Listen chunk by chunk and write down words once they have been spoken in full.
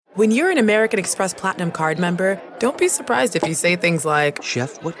When you're an American Express Platinum card member, don't be surprised if you say things like,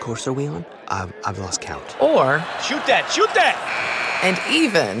 "Chef, what course are we on? I've lost count." Or, Shoot that! and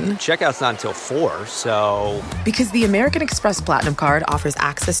even, Checkout's not until 4, so... because the American Express Platinum Card offers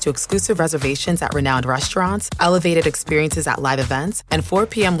access to exclusive reservations at renowned restaurants, elevated experiences at live events, and 4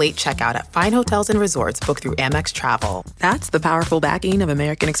 p.m. late checkout at fine hotels and resorts booked through Amex Travel. That's the powerful backing of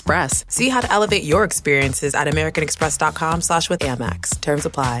American Express. See how to elevate your experiences at americanexpress.com/withAmex. Terms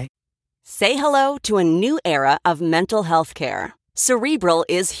apply. Say hello to a new era of mental health care. Cerebral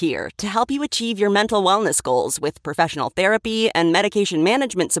is here to help you achieve your mental wellness goals with professional therapy and medication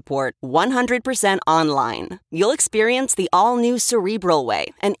management support 100% online. You'll experience the all-new Cerebral Way,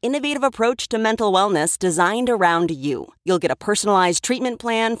 an innovative approach to mental wellness designed around you. You'll get a personalized treatment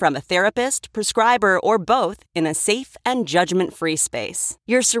plan from a therapist, prescriber, or both in a safe and judgment-free space.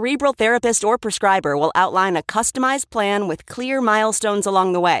 Your Cerebral therapist or prescriber will outline a customized plan with clear milestones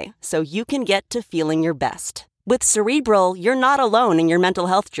along the way, so you can get to feeling your best. With Cerebral, you're not alone in your mental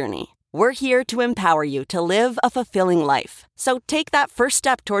health journey. We're here to empower you to live a fulfilling life. So take that first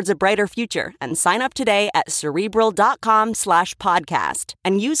step towards a brighter future and sign up today at Cerebral.com/podcast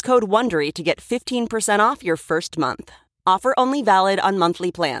and use code WONDERY to get 15% off your first month. Offer only valid on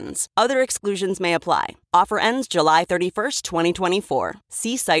monthly plans. Other exclusions may apply. Offer ends July 31st, 2024.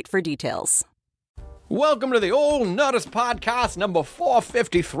 See site for details. Welcome to the Old Nerdist Podcast number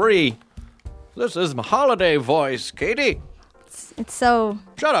 453. This is my holiday voice, Katie. It's so...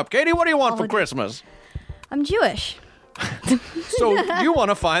 Shut up, Katie. What do you want for Christmas? I'm Jewish. So you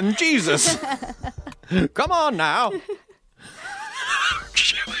want to find Jesus. Come on now.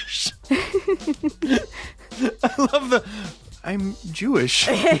 Jewish. I love the... I'm Jewish.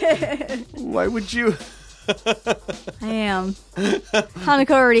 Why would you... I am.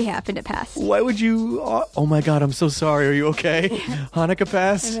 Hanukkah already happened. It passed. Why would you... Oh my God, I'm so sorry. Are you okay? Hanukkah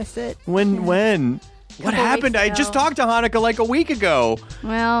passed? I missed it. When? What happened? I just talked to Hanukkah like a week ago.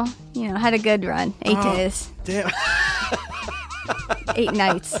 Well, had a good run. 8 days. Damn. 8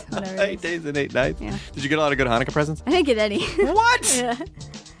 nights. Whatever. 8 days and 8 nights? Yeah. Did you get a lot of good Hanukkah presents? I didn't get any. What? Yeah.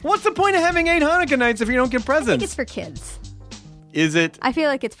 What's the point of having 8 Hanukkah nights if you don't get presents? I think it's for kids. Is it? I feel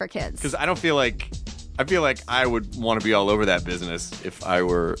like it's for kids. Because I feel like I would want to be all over that business. If I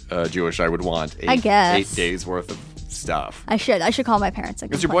were Jewish, I would want 8 days worth of stuff. I should call my parents.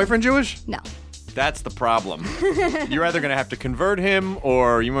 Is your boyfriend Jewish? No. That's the problem. You're either going to have to convert him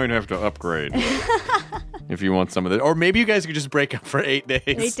or you might have to upgrade if you want some of it. Or maybe you guys could just break up for 8 days.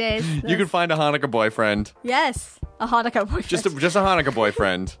 8 days. You could find a Hanukkah boyfriend. Yes. A Hanukkah boyfriend. Just a Hanukkah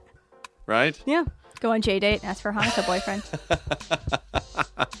boyfriend. Right? Yeah. Go on J-Date, ask for a Hanukkah boyfriend.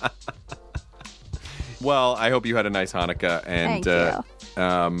 Well, I hope you had a nice Hanukkah, and Thank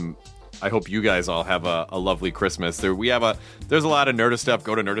you. I hope you guys all have a lovely Christmas. There's a lot of Nerdist stuff.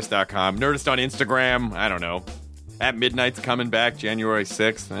 Go to Nerdist.com. Nerdist on Instagram. I don't know. At Midnight's coming back January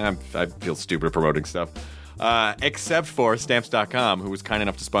 6th. I feel stupid promoting stuff. Except for Stamps.com, who was kind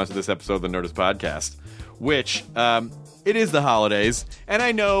enough to sponsor this episode of the Nerdist Podcast, which it is the holidays, and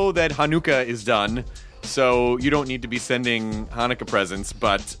I know that Hanukkah is done. So you don't need to be sending Hanukkah presents,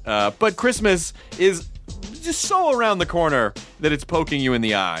 but Christmas is just so around the corner that it's poking you in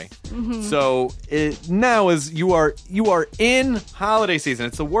the eye. Mm-hmm. So now is you are in holiday season.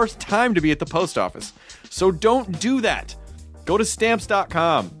 It's the worst time to be at the post office. So don't do that. Go to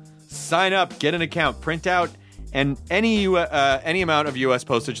Stamps.com, sign up, get an account, print out and any amount of U.S.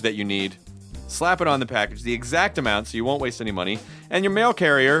 postage that you need. Slap it on the package, the exact amount, so you won't waste any money. And your mail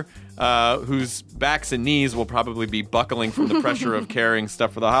carrier, whose backs and knees will probably be buckling from the pressure of carrying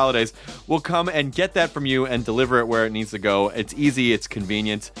stuff for the holidays, will come and get that from you and deliver it where it needs to go. It's easy. It's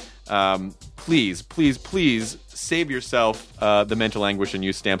convenient. Please, please, please save yourself the mental anguish and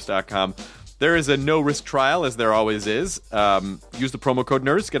use Stamps.com. There is a no-risk trial, as there always is. Use the promo code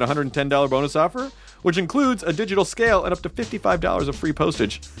NERDS, get a $110 bonus offer, which includes a digital scale and up to $55 of free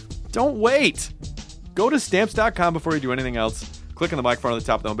postage. Don't wait. Go to Stamps.com before you do anything else. Click on the microphone on the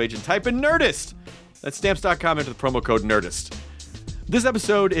top of the homepage and type in Nerdist. That's Stamps.com, enter the promo code Nerdist. This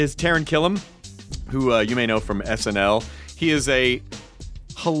episode is Taran Killam, who you may know from SNL. He is a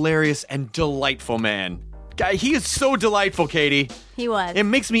hilarious and delightful man. Guy, he is so delightful, Katie. He was. It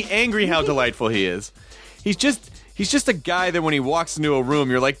makes me angry how delightful he is. He's just a guy that when he walks into a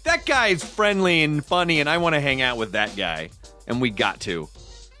room, you're like, that guy is friendly and funny, and I want to hang out with that guy. And we got to.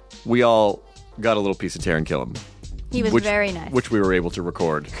 We all got a little piece of Taran Killam. He was very nice. Which we were able to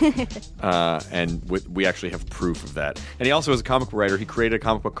record. And we actually have proof of that. And he also is a comic book writer. He created a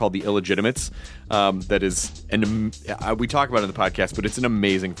comic book called The Illegitimates that is, we talk about it in the podcast, but it's an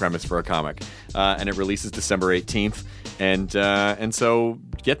amazing premise for a comic. And it releases December 18th. And so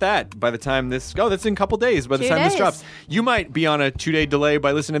get that by the time this... Oh, that's in a couple days by the time this drops. You might be on a 2-day delay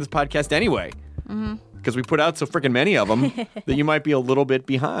by listening to this podcast anyway. Mm-hmm. Because we put out so freaking many of them that you might be a little bit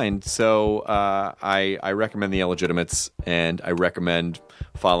behind. So I recommend The Illegitimates, and I recommend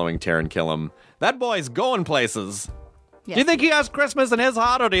following Taran Killam. That boy's going places. Yes. Do you think he has Christmas in his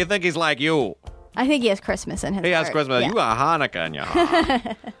heart, or do you think he's like you? I think he has Christmas in his heart. He has Christmas. Yeah. You got Hanukkah in your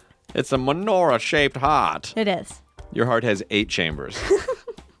heart. It's a menorah-shaped heart. It is. Your heart has 8 chambers.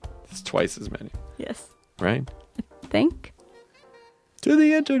 It's twice as many. Yes. Right? I think. To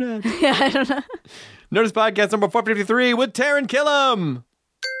the internet. Yeah, I don't know. Nerdist Podcast number 453 with Taran Killam.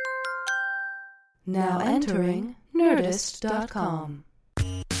 Now entering Nerdist.com.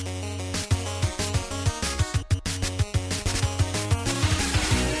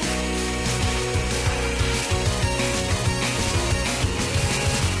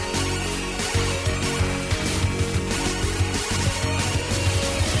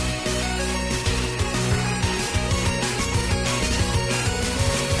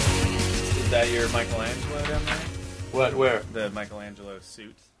 Is that your Michelangelo down there? What? Where? The Michelangelo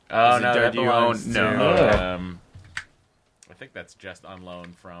suit? Oh, Is it no, that you belongs own- to... no. I think that's just on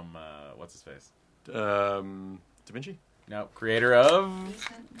loan from, what's his face? Da Vinci? No, creator of...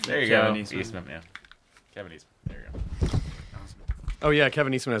 There you Kevin go. Eastman. yeah. Kevin Eastman. There you go. Oh, yeah,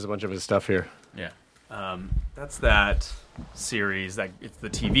 Kevin Eastman has a bunch of his stuff here. Yeah. That's that series. It's the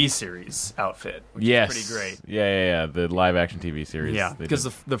TV series outfit, which Yes. is pretty great. Yeah. The live-action TV series. Yeah, they because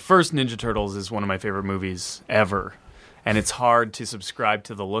did. the first Ninja Turtles is one of my favorite movies ever, and it's hard to subscribe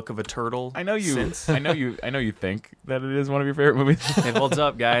to the look of a turtle. I know you. since- I know you think that it is one of your favorite movies. It holds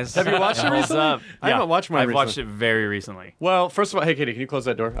up, guys. Have you watched it holds recently? up. I haven't watched mine I've recently. watched it very recently. Well, first of all, hey, Katie, can you close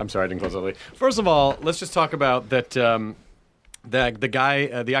that door? I'm sorry, I didn't close that late. First of all, let's just talk about that the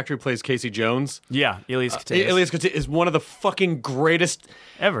guy, the actor who plays Casey Jones. Yeah, Elias Koteas. Elias Koteas is one of the fucking greatest.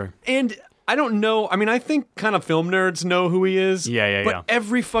 ever. And I don't know. I mean, I think kind of film nerds know who he is. Yeah. But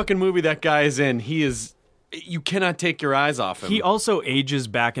every fucking movie that guy is in, he is. You cannot take your eyes off him. He also ages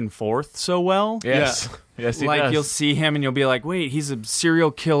back and forth so well. Yes. Yes, he Like does. you'll see him and you'll be like, wait, he's a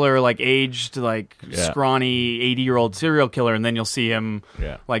serial killer, like aged, like Yeah. scrawny 80-year-old serial killer, and then you'll see him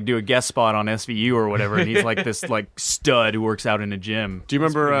Yeah. like do a guest spot on SVU or whatever, and he's like this like stud who works out in a gym. Do you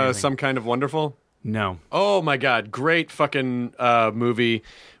It's pretty remember amazing. Some Kind of Wonderful? No. Oh my God, great fucking movie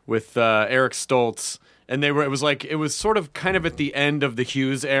with Eric Stoltz, and it was sort of kind of at the end of the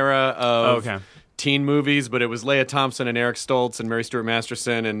Hughes era of Okay. teen movies, but it was Leah Thompson and Eric Stoltz and Mary Stuart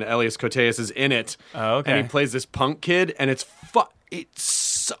Masterson and Elias Koteas is in it. Oh, okay. And he plays this punk kid, and it's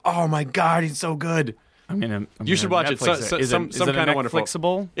oh my God, he's so good. You should watch it. Some kind of wonderful.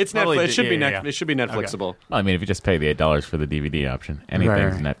 Netflixable? It's Probably Netflix. It should be yeah. It should be Netflixable. Well, I mean, if you just pay the $8 for the DVD option,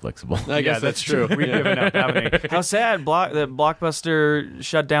 anything's Right. Netflixable. I guess that's true. We've given up happening. How sad that Blockbuster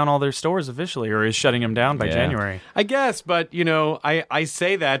shut down all their stores officially, or is shutting them down by Yeah. January. I guess, but I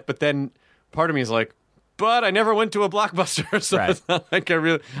say that, but then part of me is like, but I never went to a Blockbuster, so Right. it's not like I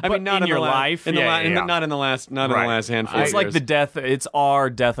really. I But mean, not in in your the life? in the Yeah, yeah. not in the last, in the last handful. It's of like years. the death. It's our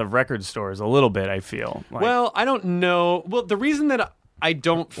death of record stores a little bit. I feel. Like, Well, I don't know. Well, the reason that I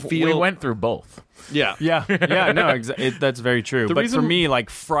don't feel We went through both. yeah. yeah, no, that's very true. The But reason- for me, like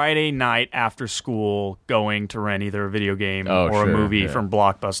Friday night after school, going to rent either a video game Oh, or a sure, movie yeah. from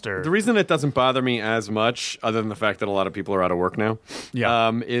Blockbuster. The reason it doesn't bother me as much, other than the fact that a lot of people are out of work now,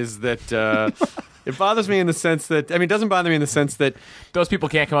 is that it bothers me in the sense that it doesn't bother me in the sense that Those people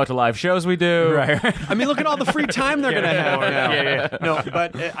can't come out to live shows we do. right. I mean, look at all the free time they're going to have now. Yeah. No,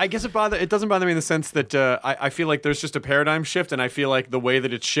 but I guess it doesn't bother me in the sense that I feel like there's just a paradigm shift, and I feel like the way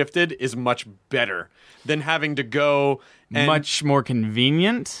that it's shifted is much better than having to go and Much more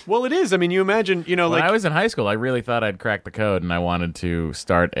convenient. Well, it is. I mean, you imagine, When I was in high school, I really thought I'd cracked the code, and I wanted to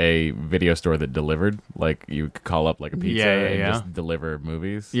start a video store that delivered. Like, you could call up like a pizza and Yeah. just deliver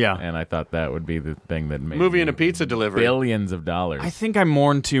movies. Yeah. And I thought that would be the thing that made movie me and a pizza delivery. billions of dollars. I think I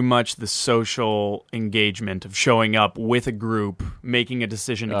mourn too much the social engagement of showing up with a group, making a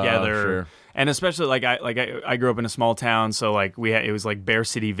decision together. Sure. And especially I grew up in a small town, so like it was like Bear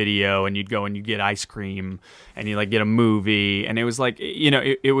City Video, and you'd go and you'd get ice cream, and you like get a movie, and it was like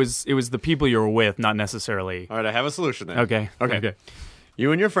it was the people you were with, not necessarily. All right, I have a solution then. Okay.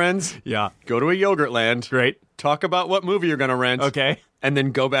 You and your friends Yeah. go to a yogurt land. Great. Talk about what movie you're going to rent. Okay. And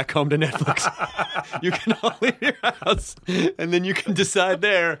then go back home to Netflix. You can all leave your house, and then you can decide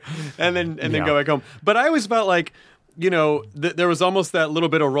there, and then Yeah. go back home. But I always felt like there was almost that little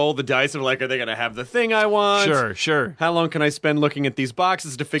bit of roll the dice of like, are they going to have the thing I want? Sure. How long can I spend looking at these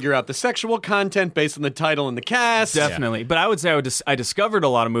boxes to figure out the sexual content based on the title and the cast? Definitely. But I would say I discovered a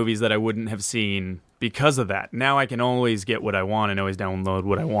lot of movies that I wouldn't have seen because of that. Now I can always get what I want and always download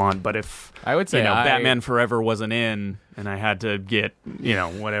what I want. But if I would say Batman Forever wasn't in and I had to get,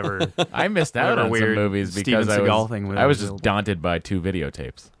 whatever. I missed out on some weird movies Steven because Seagal thing I was just daunted by 2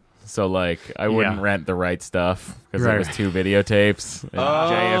 videotapes. So, like, I wouldn't rent The Right Stuff because it was 2 videotapes. And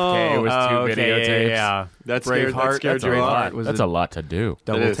JFK was 2 videotapes. Yeah. That Braveheart. scared you a lot. That's a lot to do.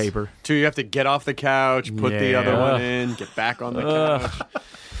 Double taper. 2, you have to get off the couch, put the other one in, get back on the couch.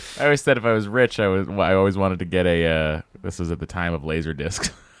 I always said if I was rich, I always wanted to get a. This was at the time of Laserdisc.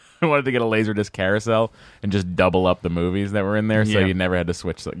 I wanted to get a Laserdisc carousel and just double up the movies that were in there, so you never had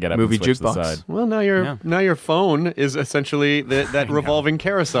to get up Movie and switch jukebox. the side. Well, now your phone is essentially that revolving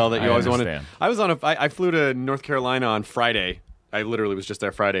carousel that you always wanted. I was on I flew to North Carolina on Friday. I literally was just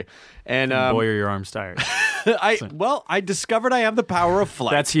there Friday, and boy, are your arms tired. I discovered I have the power of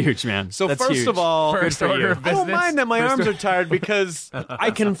flight. That's huge, man. So That's first huge. of all, First order of I business. don't mind that my arms are tired because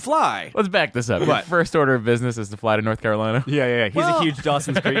I can fly. Let's back this up. Your What? first order of business is to fly to North Carolina. Yeah. He's a huge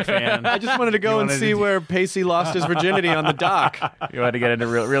Dawson's Creek fan. I just wanted to go and see where Pacey lost his virginity on the dock. You had to get into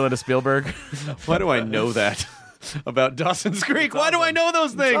real into Spielberg. Why do I know that about Dawson's Creek? Why do I know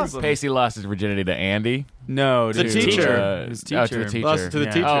those things? Pacey lost his virginity to Andy. No, The dude. teacher. His Oh, to the teacher. teacher. Lost it to the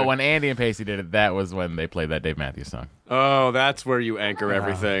teacher. Oh, when Andy and Pacey did it, that was when they played that Dave Matthews song. Oh, that's where you anchor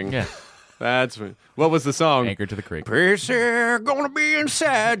everything. Yeah. What was the song? Anchor to the Creek. Pacey, gonna be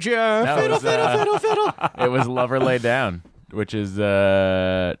inside ya. That Fiddle, was, fiddle, fiddle, fiddle. It was Lover Lay Down, which is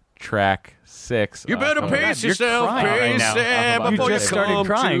track 6. You better pace yourself, crying right Pacey, now. before You just started come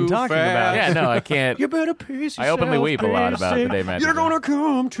crying too talking fast. about it. Yeah, no, I can't. You better pace yourself, I openly weep a lot about Pacey. the Dave Matthews You're song. gonna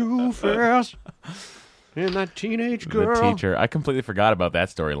come too fast. And that teenage girl. The teacher. I completely forgot about that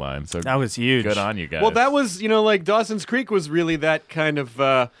storyline. So That was huge. good on you guys. Well, that was, like Dawson's Creek was really that kind of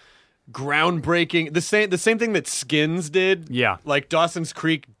groundbreaking. The same thing that Skins did. Yeah. Like Dawson's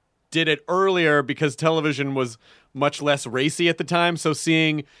Creek did it earlier because television was much less racy at the time. So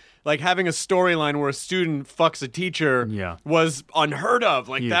having a storyline where a student fucks a teacher was unheard of.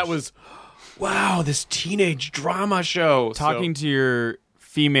 Like Huge. that was, wow, this teenage drama show. Talking to your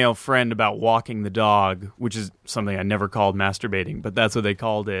female friend about walking the dog, which is something I never called masturbating, but that's what they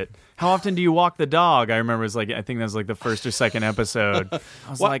called it. How often do you walk the dog? I remember I think that was like the first or second episode. I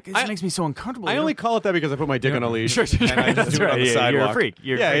was like, this makes me so uncomfortable. I only call it that because I put my dick on a leash. Sure. And I just That's do it on right. the Yeah, sidewalk. you're a freak.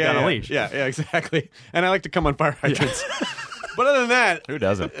 You're a freak on a leash. Yeah, exactly. And I like to come on fire hydrants. But other than that, Who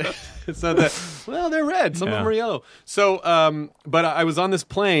doesn't? it's not that. Well, they're red. Some of them are yellow. So, but I was on this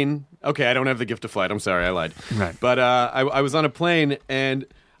plane. Okay, I don't have the gift of flight. I'm sorry, I lied. Right. But I was on a plane, and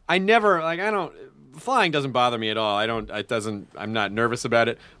I never flying doesn't bother me at all. I'm not nervous about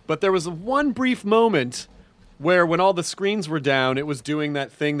it. But there was one brief moment where when all the screens were down, it was doing that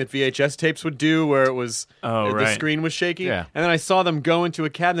thing that VHS tapes would do where it was the screen was shaky. Yeah. And then I saw them go into a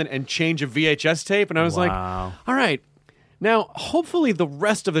cabinet and change a VHS tape, and I was like, Wow. all right. Now, hopefully the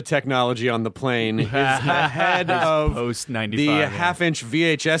rest of the technology on the plane is ahead of Post 95. the yeah. half-inch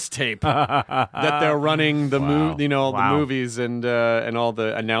VHS tape that they're running the the movies and all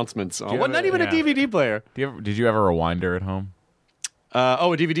the announcements on. you Well, have not a- even a yeah. DVD player. Did you ever rewinder at home? A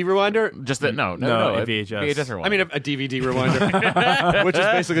DVD rewinder? Just that? No, a VHS. VHS rewinder. I mean, a DVD rewinder, which is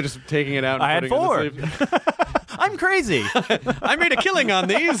basically just taking it out and I had putting it in the sleeve. I'm crazy. I made a killing on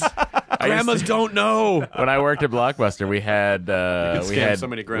these. Grandmas don't know. when I worked at Blockbuster, we had scam so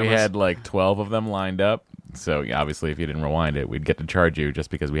many grandmas. we had like 12 of them lined up. So obviously, if you didn't rewind it, we'd get to charge you just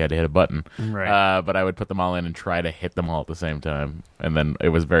because we had to hit a button. Right. But I would put them all in and try to hit them all at the same time, and then it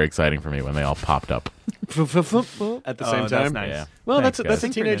was very exciting for me when they all popped up. At the same time. That's nice. Yeah. Well, Thanks, that's a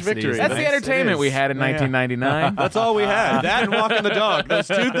guys. teenage victory. That's Nice. the entertainment we had in 1999. That's all we had. That and walking the dog. Those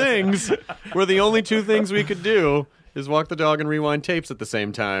two things were the only two things we could do. Is walk the dog and rewind tapes at the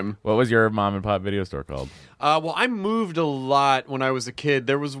same time. What was your mom and pop video store called? Well, I moved a lot when I was a kid.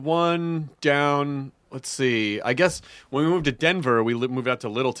 There was one down. Let's see. I guess when we moved to Denver, we moved out to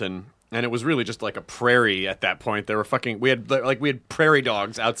Littleton, and it was really just like a prairie at that point. There were we had prairie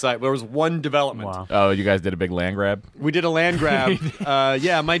dogs outside. There was one development. Wow. Oh, you guys did a big land grab? We did a land grab.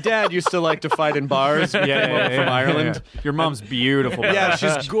 Yeah, my dad used to like to fight in bars. From Ireland. Yeah. Your mom's beautiful. Yeah,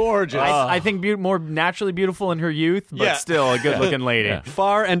 she's gorgeous. I think more naturally beautiful in her youth, but Yeah. still a good-looking lady.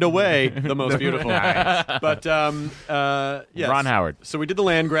 Far and away the most beautiful. But yes. Ron Howard. So we did the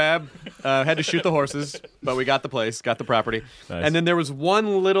land grab. Had to shoot the horses, but we got the place, got the property. Nice. And then there was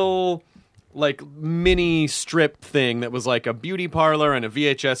one little like mini strip thing that was like a beauty parlor and a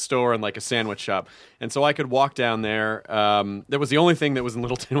VHS store and like a sandwich shop. And so I could walk down there. That was the only thing that was in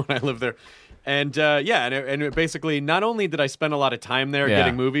Littleton when I lived there. And it basically, not only did I spend a lot of time there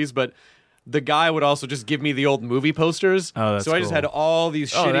getting movies, but the guy would also just give me the old movie posters. Oh, that's so I just cool. had all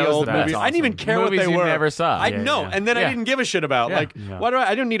these shitty old movies. Awesome. I didn't even care Movies what they you were. never saw. I know, and then I didn't give a shit about. Yeah. Like, why do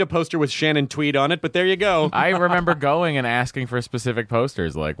I don't need a poster with Shannon Tweed on it, but there you go. I remember going and asking for specific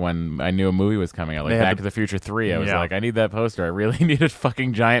posters, like when I knew a movie was coming out, like Back to the Future 3. I was like, I need that poster. I really need a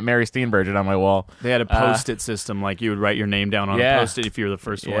fucking giant Mary Steenburgen on my wall. They had a post-it system, like you would write your name down on a post-it if you were the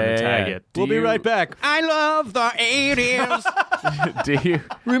first one to tag it. We'll be right back. I love the 80s. Do you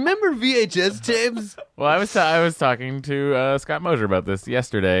Remember VHS tapes? Well, I was talking to Scott Mosier about this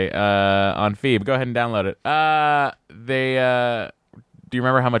yesterday on Phoebe. Go ahead and download it. Do you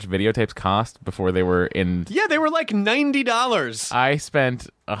remember how much videotapes cost before they were in? Yeah, they were like $90. I spent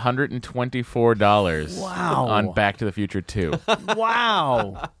 $124 on Back to the Future 2.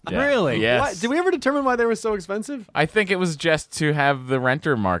 Wow. Yeah. Really? Yes. Why, did we ever determine why they were so expensive? I think it was just to have the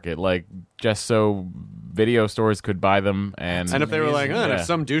renter market, like just so video stores could buy them. And if they were like, if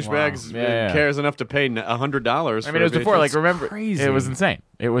some douchebags cares enough to pay $100. I mean, it was before, like, remember, crazy. it was insane.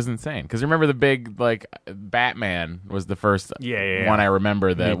 It was insane. Because remember the big, like, Batman was the first one I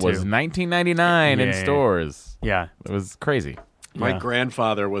remember that was $19.99 in stores. Yeah. It was crazy. My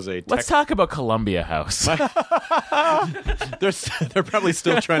grandfather was a Let's talk about Columbia House. They're probably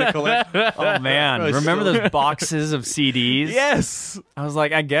still trying to collect. Oh, man. Remember those boxes of CDs? Yes. I was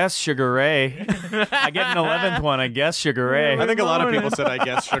like, I guess Sugar Ray. I get an 11th one, I guess Sugar Ray. I think a lot of people said, I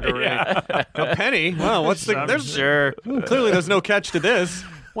guess Sugar Ray. A penny? Wow, what's the... Sure. Clearly there's no catch to this.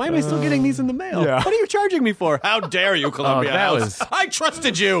 Why am I still getting these in the mail? Yeah. What are you charging me for? How dare you, Columbia that House? was- I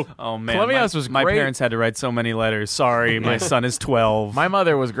trusted you. Oh, man. Columbia House was my great. parents had to write so many letters. Sorry, my son is 12. My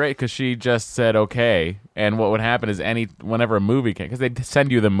mother was great because she just said okay, and what would happen is whenever a movie came, because they'd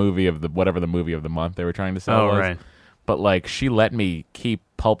send you the movie of whatever the movie of the month they were trying to sell was. Right. But like she let me keep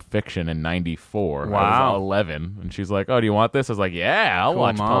Pulp Fiction in '94. Wow. I was 11, and she's like, "Oh, do you want this?" I was like, "Yeah, I'll Cool,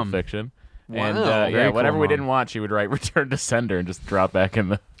 watch Mom. Pulp Fiction." Wow. And Very cool, whatever we Mom. didn't want, she would write "Return to Sender" and just drop back in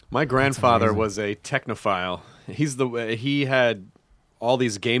the. My grandfather was a technophile. He had all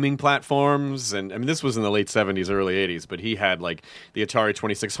these gaming platforms, and I mean this was in the late 70s, early 80s, but he had like the Atari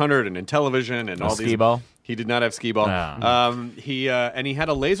 2600 and Intellivision and all these. Skee-Ball? He did not have Skee-Ball. Oh. He had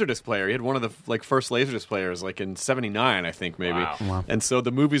a Laserdisc player. He had one of the first Laserdisc players, like in '79, I think maybe. Wow. And so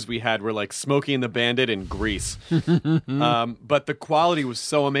the movies we had were like Smokey and the Bandit and Grease. But the quality was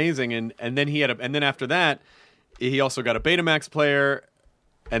so amazing, and then after that, he also got a Betamax player.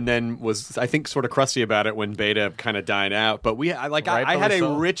 And then was, I think, sort of crusty about it when Beta kind of died out. But I had a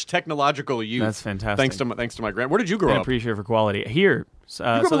rich technological youth. That's fantastic. Thanks to my grand. Where did you grow I up? appreciate it for quality. Here, grew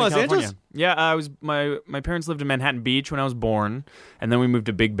up in Southern Los California. Angeles? Yeah, I was. My parents lived in Manhattan Beach when I was born, and then we moved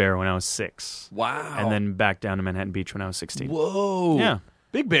to Big Bear when I was 6. Wow. And then back down to Manhattan Beach when I was 16. Whoa. Yeah.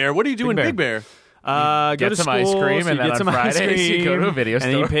 Big Bear. What do you do in Bear. Big Bear? Go get to some school, ice cream, so and you then get on some ice Fridays you go to a video and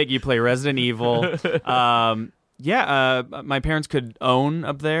then store. you play Resident Evil. My parents could own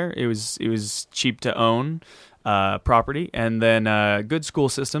up there. It was cheap to own property, and then good school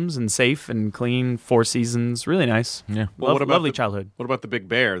systems and safe and clean. 4 seasons, really nice. Yeah. Well, what about lovely the- childhood. What about the Big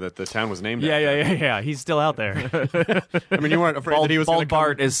Bear that the town was named Yeah, after? yeah. He's still out there. I mean, you weren't afraid that he was Bald gonna come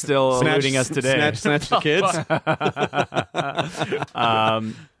Bart is still eluding us today. Snatch the kids?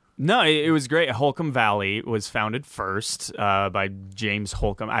 No, it was great. Holcomb Valley was founded first by James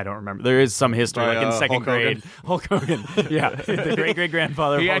Holcomb. I don't remember. There is some history, By, like in second Hulk grade. Hulk Hogan. Yeah, the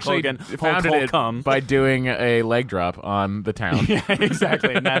great-great-grandfather of He Hulk actually Hogan. founded Hulk it Holcomb. by doing a leg drop on the town. Yeah,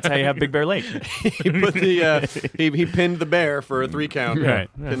 exactly. And that's how you have Big Bear Lake. He put he pinned the bear for a 3 count.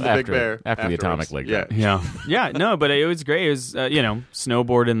 Right. Pinned the Big Bear after the afterwards. atomic leg Yeah. drop. Yeah. No, but it was great. It was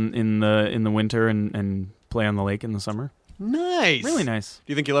snowboard in the winter and play on the lake in the summer. Nice. Really nice.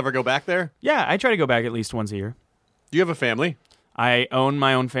 Do you think you'll ever go back there? Yeah, I try to go back at least once a year. Do you have a family? I own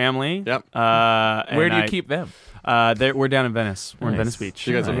my own family. Yep. Where do you keep them? We're down in Venice. We're in Nice. Venice Beach.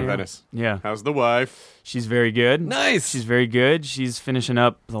 You guys live in Yeah. Venice. Yeah. How's the wife? She's very good. Nice. She's very good. She's finishing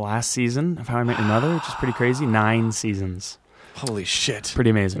up the last season of How I Met Your Mother, which is pretty crazy. 9 seasons. Holy shit. Pretty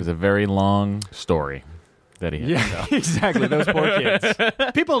It amazing. was a very long story that he had. Yeah, exactly. Those poor kids.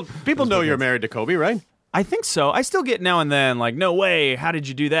 People know you're married to Kobe, right? I think so. I still get now and then like, no way. How did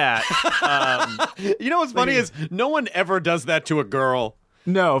you do that? You know what's funny is no one ever does that to a girl.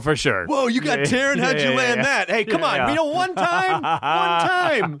 No, for sure. Whoa, you got Taryn. How'd you land that? Hey, come on. Yeah. One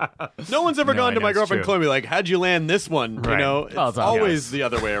time. No one's ever gone I to know, my it's girlfriend true. Chloe like, how'd you land this one? Right. You know, it's Well, it's all always the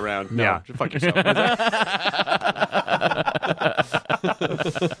other way around. No, Yeah. fuck yourself.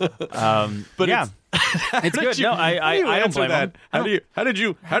 But yeah. It's good. No, I don't blame that. him.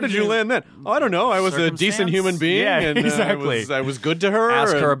 How did you land that? Oh, I don't know. I was a decent Circumstance? human being. Yeah, and, exactly. I was good to her.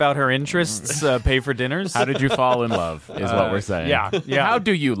 Ask and- her about her interests. Pay for dinners. How did you fall in love? Is what we're saying. yeah. How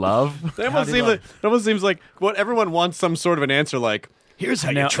do you love? It almost seems like what everyone wants some sort of an answer like, here's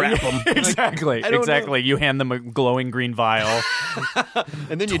how you trap them. Exactly. I don't Exactly. You hand them a glowing green vial.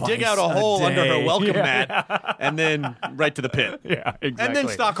 And then you dig out a Twice a hole under her day. welcome mat and then right to the pit. Yeah, exactly. And then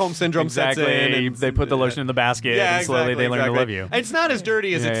Stockholm Syndrome exactly. sets in. And, they put the lotion in the basket and slowly they learn to love you. It's not as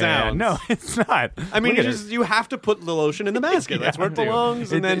dirty as it Yeah. sounds. No, it's not. I mean, Look at her. you have to put the lotion in the basket. That's where it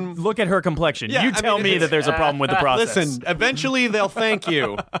belongs. And then look at her complexion. Yeah, you I tell mean, me it's- that there's a problem with the process. Listen, eventually they'll thank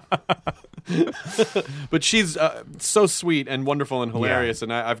you. But she's so sweet and wonderful and hilarious,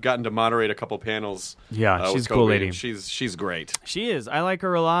 and I've gotten to moderate a couple panels. Yeah, with she's a cool Kobe, lady. and she's great. She is. I like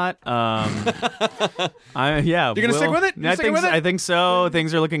her a lot. You're gonna stick with it? You sticking with it? I think so.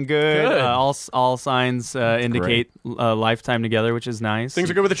 Things are looking good. Good. All signs indicate a lifetime together, which is nice. Things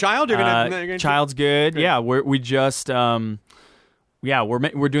are good with the child. You're gonna Child's good. Yeah, we just.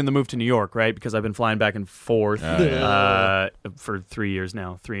 We're doing the move to New York, right? Because I've been flying back and forth for 3 years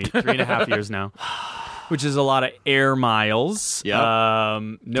now, three and a half years now, which is a lot of air miles. Yep.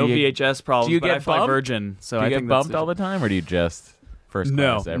 No Do you- VHS problems. do you but get I fly bumped? Virgin, so Do I you think get that's bumped all the time, or do you just first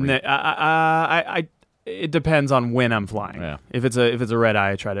class every? No, it depends on when I'm flying. Yeah. If it's a red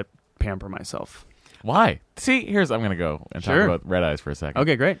eye, I try to pamper myself. Why? See, I'm going to go and talk Sure. about red eyes for a second.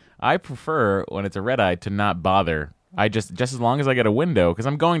 Okay, great. I prefer when it's a red eye to not bother. I just as long as I get a window, because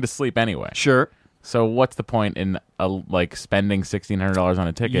I'm going to sleep anyway. Sure. So what's the point in spending $1,600 on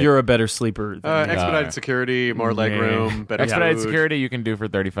a ticket? You're a better sleeper than me. expedited security, more leg room, better Expedited food. security you can do for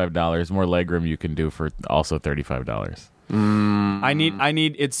 $35. More legroom you can do for also $35. I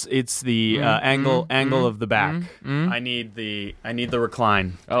need it's the angle of the back. I need the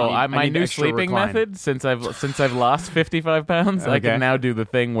recline. Oh, my need new extra sleeping recline. method since I've lost 55 pounds, I Okay. can now do the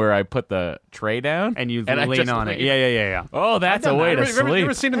thing where I put the tray down And you I lean just on it. lean. Yeah. Oh, that's a way to Remember, you sleep.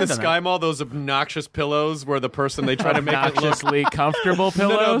 ever seen in the I've done Sky Mall those obnoxious pillows where the person they try to make it look Obnoxiously comfortable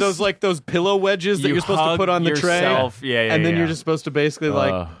pillows. No, those pillow wedges that You you're supposed to hug put on the yourself. tray. Yeah, and then yeah. you're just supposed to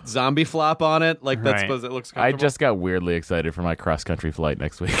basically zombie flop on it. Like that's Right. supposed it looks I comfortable. just got weirdly excited for my cross country flight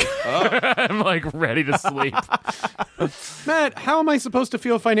next week. I'm like ready to sleep. Matt, how am I supposed to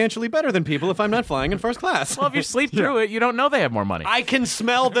feel financially better than people if I'm not flying in first class? Well, if you sleep through it, you don't know they have more money. I can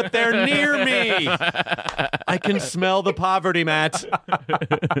smell that they're near me. I can smell the poverty, Matt.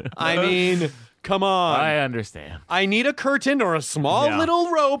 I mean, come on. I understand. I need a curtain or a small Yeah.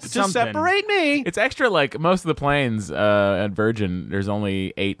 little rope to Something. separate me. It's extra. Like most of the planes at Virgin, there's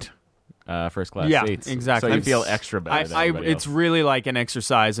only 8 first class Yeah, seats. exactly. So you feel extra better. than everybody it's else. really like an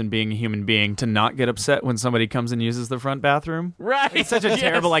exercise in being a human being to not get upset when somebody comes and uses the front bathroom. right. It's such a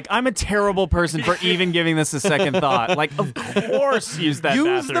terrible, like, I'm a terrible person for even giving this a second thought. Like, of course, use that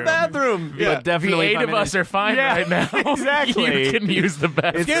Use bathroom. the bathroom. Yeah. But definitely, the if 8 I'm of in us a- are fine Yeah, right now. exactly. You can use the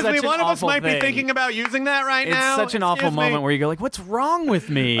bathroom. It's Excuse such me, an one of us awful might be thing. thinking about using that right It's now. such an awful Excuse me. moment where you go, like, what's wrong with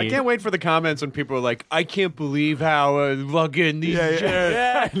me? I can't wait for the comments when people are like, I can't believe how fucking these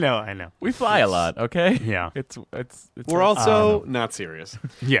Yeah, I know. We fly a lot, okay? Yeah. It's We're also not serious.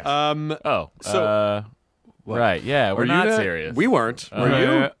 Yeah. right, yeah, we're Are you not not- serious. We weren't. Were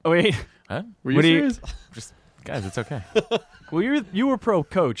you? Wait. Huh? Were you what do you- serious? Just guys, it's okay. Well, you were pro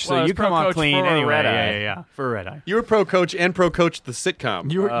coach, so Well, I was you come pro off coach clean for a anyway. red eye. Yeah. For a red eye. You were pro coach and pro coach the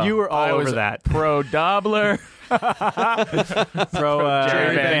sitcom. You were all I over was that. Pro Dobler, Pro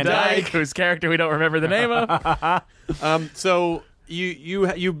Jerry Van Dyke, Dyke. whose character we don't remember the name of. So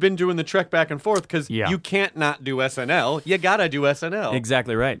you've been doing the trek back and forth because Yeah. you can't not do SNL. You gotta do SNL.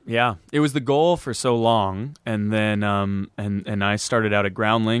 Exactly right. Yeah, it was the goal for so long, and then and I started out at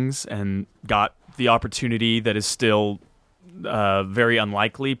Groundlings and got the opportunity that is still very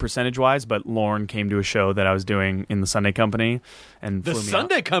unlikely percentage-wise, but Lorne came to a show that I was doing in the Sunday Company, and The flew me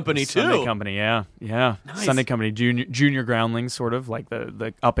Sunday out. Company, The Sunday too. Company, yeah. Sunday Company, junior Groundlings, sort of like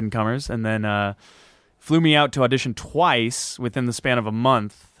the up and comers, and then flew me out to audition twice within the span of a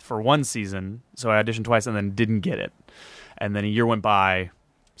month for one season. So I auditioned twice and then didn't get it, and then a year went by.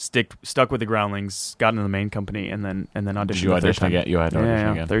 Stuck with the Groundlings, got into the main company, and then auditioned. Did you the third audition time. again? You had to audition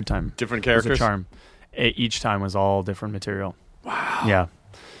again. Third time. Different It was characters. a charm. Each time was all different material. Wow.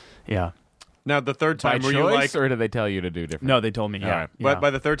 Yeah. Now the third By time were choice, you like? or did they tell you to do different? No, they told me. Yeah. All right. Yeah.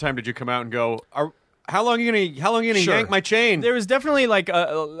 By the third time, did you come out and go? How long are you gonna Sure. yank my chain? There was definitely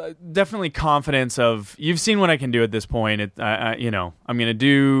definitely confidence of you've seen what I can do at this point. I'm going to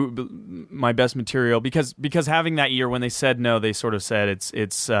do my best material because having that year when they said no, they sort of said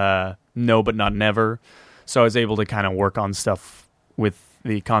it's no but not never. So I was able to kind of work on stuff with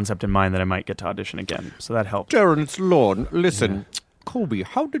the concept in mind that I might get to audition again. So that helped. Terrence Lorne, listen. Colby,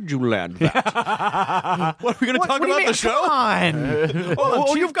 how did you land that? What, are we going to talk about the show? Come on.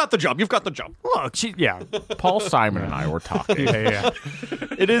 Oh, you've got the job. You've got the job. Look, Paul Simon and I were talking. yeah.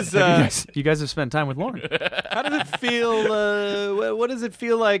 It is. You guys have spent time with Lauren. How does it feel? What does it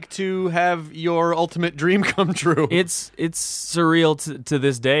feel like to have your ultimate dream come true? It's surreal to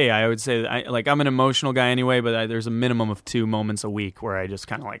this day. I would say I'm an emotional guy anyway, but there's a minimum of 2 moments a week where I just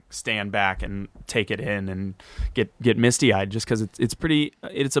kind of like stand back and take it in and get misty eyed just because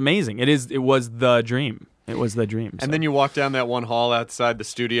it's amazing. It was the dream. It was the dream. And then you walk down that one hall outside the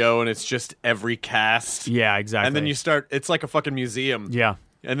studio, and it's just every cast. Yeah, exactly. And then you start. It's like a fucking museum. Yeah.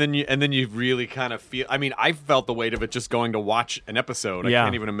 And then you really kind of feel. I mean, I felt the weight of it just going to watch an episode. Yeah. I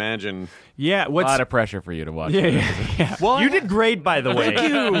can't even imagine. Yeah, A lot of pressure for you to watch. Yeah. Well, you did great, by the way.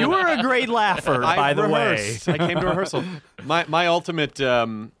 Thank you. You were a great laugher, by the way. I came to rehearsal. My ultimate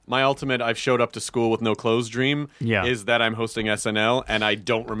I've showed up to school with no clothes dream is that I'm hosting SNL and I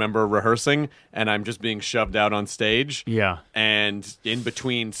don't remember rehearsing and I'm just being shoved out on stage. Yeah. And in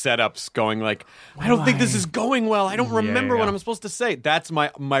between setups going like, I don't think this is going well. I don't remember what I'm supposed to say. That's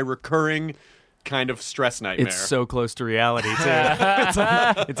my recurring kind of stress nightmare. It's so close to reality too.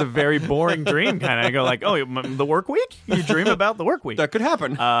 It's a very boring dream kind of. I go like, oh, the work week? You dream about the work week? That could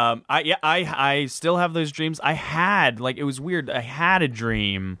happen. I still have those dreams. I had it was weird. I had a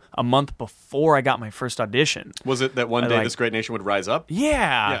dream a month before I got my first audition. Was it that one day this great nation would rise up?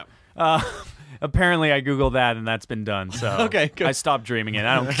 Yeah. Apparently, I Googled that, and that's been done. So okay, good. I stopped dreaming it.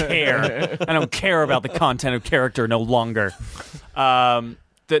 I don't care. I don't care about the content of character no longer.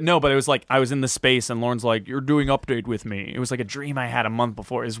 But it was like I was in the space, and Lauren's like, "You're doing update with me." It was like a dream I had a month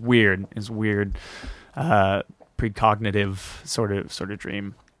before. It's weird. Precognitive sort of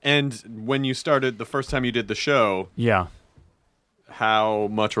dream. And when you started the first time you did the show, how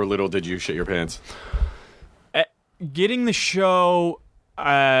much or little did you shit your pants? Getting the show,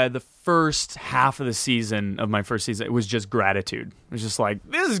 the first half of the season of my first season, it was just gratitude. It was just like,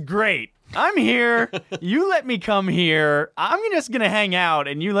 this is great. I'm here. You let me come here. I'm just going to hang out,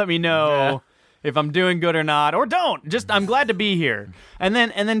 and you let me know if I'm doing good or not, or don't. Just I'm glad to be here. And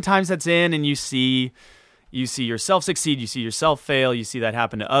then time sets in, and you see yourself succeed. You see yourself fail. You see that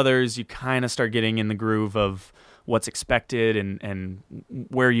happen to others. You kind of start getting in the groove of what's expected and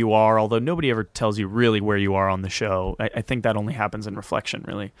where you are, although nobody ever tells you really where you are on the show. I think that only happens in reflection,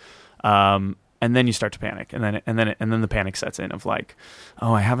 really. And then you start to panic, and then the panic sets in of like,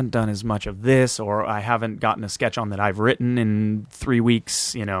 oh, I haven't done as much of this, or I haven't gotten a sketch on that I've written in 3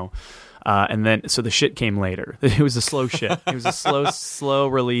 weeks, and then so the shit came later. It was a slow shit. It was a slow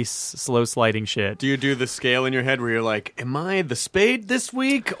release, slow sliding shit. Do you do the scale in your head where you're like, am I the spade this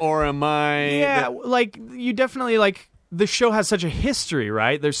week, or am I? Yeah, like you definitely like. The show has such a history,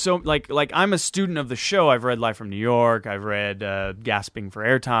 right? There's so like I'm a student of the show. I've read Live from New York. I've read Gasping for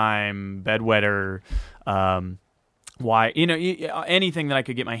Airtime, Bedwetter, anything that I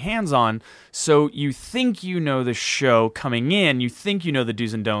could get my hands on. So you think you know the show coming in. You think you know the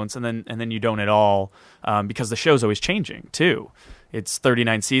do's and don'ts, and then you don't at all because the show's always changing too. It's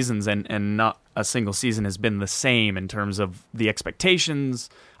 39 seasons, and not a single season has been the same in terms of the expectations.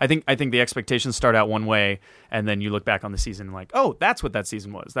 I think the expectations start out one way, and then you look back on the season like, oh, that's what that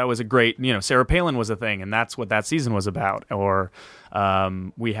season was. That was a great, Sarah Palin was a thing, and that's what that season was about. Or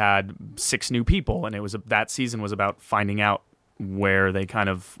we had 6 new people, and that season was about finding out where they kind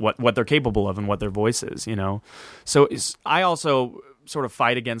of what they're capable of and what their voice is. So I also sort of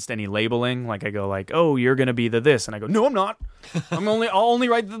fight against any labeling. Like I go like, oh, you're going to be the this. And I go, no, I'm not. I'll only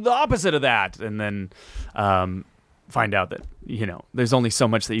write the opposite of that. And then find out that, there's only so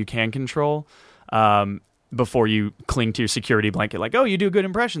much that you can control before you cling to your security blanket. Like, oh, you do good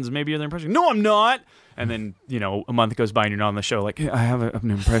impressions. Maybe you're the impression. No, I'm not. And then, a month goes by and you're not on the show. Like, I have an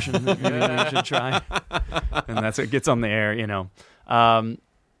impression that maybe you should try. And that's what gets on the air,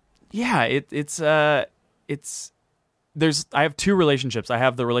 I have 2 relationships. I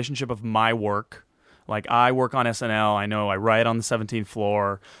have the relationship of my work. Like, I work on SNL. I know I write on the 17th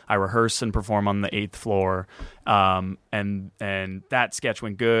floor. I rehearse and perform on the 8th floor. And that sketch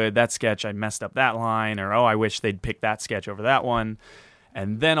went good. That sketch, I messed up that line. Or, oh, I wish they'd pick that sketch over that one.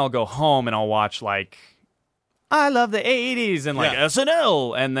 And then I'll go home and I'll watch, like, I love the 80s and, like,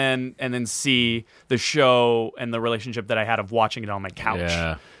 SNL. And then see the show and the relationship that I had of watching it on my couch.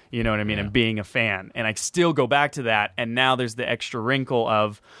 Yeah. You know what I mean? And being a fan. And I still go back to that. And now there's the extra wrinkle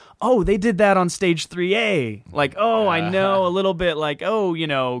of, oh, they did that on stage 3A. Like, oh, I know a little bit. Like, oh, you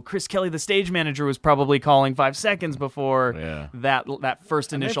know, Chris Kelly, the stage manager, was probably calling 5 seconds before that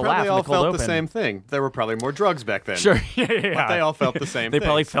first initial laugh. They all in the cold felt open. the same thing. There were probably more drugs back then. Sure, But they all felt the same They thing.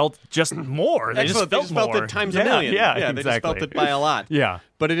 probably felt just more. They just felt more. It times a million. Yeah, They exactly. just felt it by a lot. Yeah.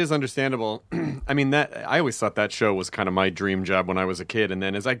 But it is understandable. I mean, I always thought that show was kind of my dream job when I was a kid. And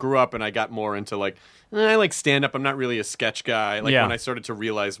then as I grew up and I got more into like, I like stand-up. I'm not really a sketch guy. Like when I started to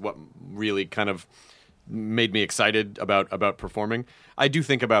realize what really kind of made me excited about performing, I do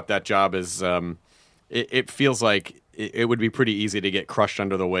think about that job as it feels like it would be pretty easy to get crushed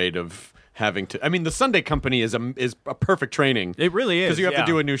under the weight of having to. I mean, the Sunday Company is a perfect training. It really is. Because you have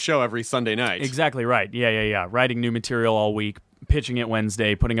to do a new show every Sunday night. Exactly right. Yeah. Writing new material all week, pitching it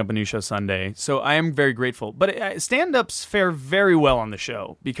Wednesday, putting up a new show Sunday. So I am very grateful. But stand-ups fare very well on the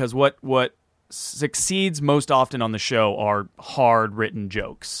show because what succeeds most often on the show are hard written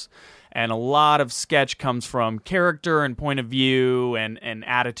jokes. And a lot of sketch comes from character and point of view and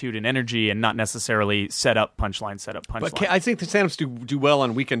attitude and energy and not necessarily set up punchline. But I think the stand-ups do well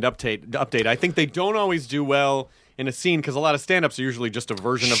on Weekend Update. I think they don't always do well in a scene because a lot of stand-ups are usually just a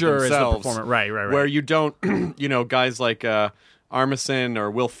version of themselves. As the performer. Right. Where you don't, guys like Armisen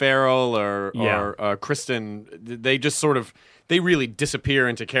or Will Ferrell or Kristen, they just sort of... They really disappear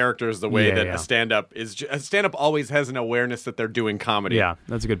into characters the way that a stand-up is. A stand-up always has an awareness that they're doing comedy. Yeah,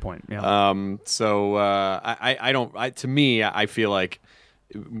 that's a good point. Yeah. I don't. To me, I feel like,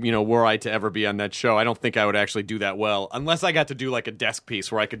 were I to ever be on that show, I don't think I would actually do that well unless I got to do like a desk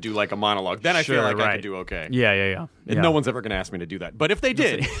piece where I could do like a monologue. Then I feel like I could do okay. Yeah. And no one's ever going to ask me to do that. But if they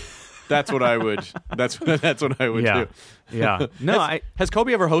did, that's what I would. That's what I would do. Yeah. No. Has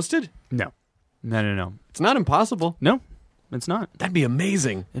Kobe ever hosted? No. It's not impossible. No. It's not. That'd be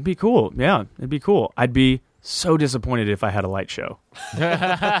amazing. It'd be cool. Yeah, it'd be cool. I'd be so disappointed if I had a light show. Hey,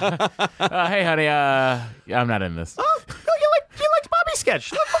 honey, I'm not in this. Oh, you liked Bobby's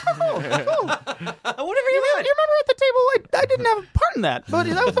sketch. Cool. Whatever you mean. You remember at the table, I didn't have a part in that, but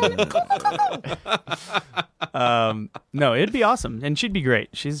that was cool. No, it'd be awesome, and she'd be great.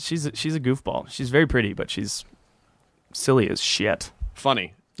 She's a goofball. She's very pretty, but she's silly as shit.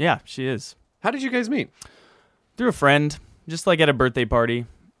 Funny. Yeah, she is. How did you guys meet? Through a friend. Just like at a birthday party,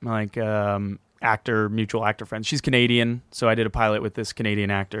 like mutual actor friends. She's Canadian, so I did a pilot with this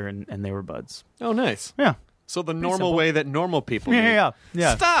Canadian actor, and they were buds. Oh, nice. Yeah. So the normal way that normal people meet. Yeah.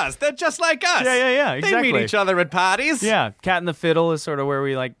 Stars, they're just like us. Yeah, exactly. They meet each other at parties. Yeah. Cat and the Fiddle is sort of where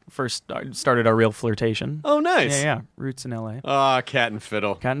we first started our real flirtation. Oh, nice. Yeah. Roots in L.A. Cat and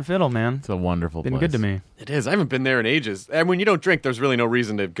Fiddle. Cat and Fiddle, man. It's a wonderful Been place. good to me. It is. I haven't been there in ages. And when you don't drink, there's really no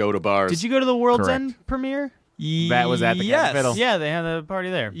reason to go to bars. Did you go to the World's Correct. End premiere? That was at the Cat and Fiddle. Yeah, they had a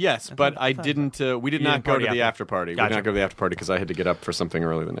party there. Yes, but I didn't. We did not go to the after party. Gotcha. We did not go to the after party because I had to get up for something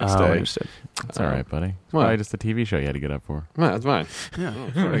early the next Oh, day. understood. That's all right, buddy. It's What? probably just a TV show you had to get up for. Well, that's fine. Yeah.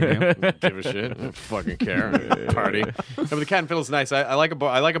 I don't give a shit. I don't fucking care. Party. No, but the Cat and Fiddle's nice. I like a bar.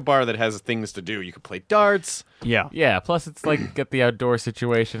 I like a bar that has things to do. You can play darts. Yeah. Yeah, plus it's like got the outdoor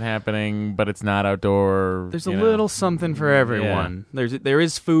situation happening, but it's not outdoor. There's a little something for everyone. There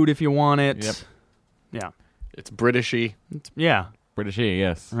is food if you want it. Yep. Yeah. It's Britishy. Yeah. British-y,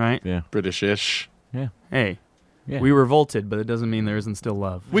 yes. Right? Yeah. British-ish. Yeah. Hey. Yeah. We revolted, but it doesn't mean there isn't still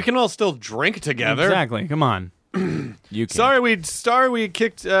love. We can all still drink together. Exactly. Come on. You can. Sorry we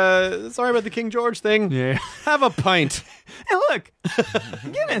kicked. Sorry about the King George thing. Yeah. Have a pint. Hey, look.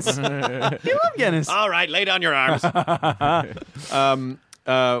 Guinness. You love Guinness. All right, lay down your arms.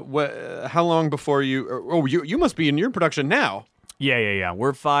 How long before you? You must be in your production now. Yeah.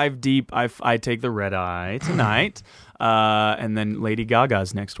 We're 5 deep. I take the red eye tonight, and then Lady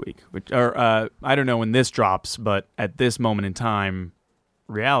Gaga's next week. I don't know when this drops, but at this moment in time,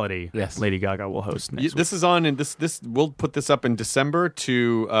 reality, yes, Lady Gaga will host next week. This is on, and this we'll put this up in December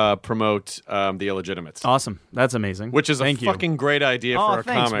to promote The Illegitimates. Awesome, that's amazing. Which is Thank a you. fucking great idea Oh, for a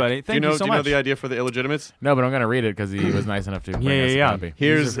thanks, comic. buddy. Thank you so do you know much. the idea for The Illegitimates? No, but I'm going to read it because he was nice enough to bring us a copy.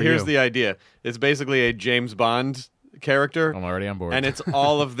 Here's These are for you. the idea. It's basically a James Bond character. I'm already on board. And it's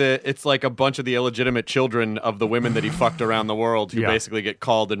it's like a bunch of the illegitimate children of the women that he fucked around the world who basically get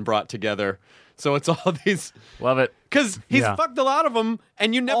called and brought together. So it's all these... Love it. Because he's fucked a lot of them,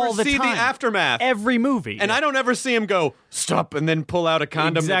 and you never All the see the time. aftermath. Every movie. And I don't ever see him go, stop, and then pull out a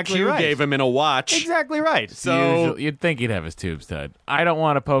condom Exactly that Q right. gave him in a watch. Exactly right. So, You'd think he'd have his tubes tied. I don't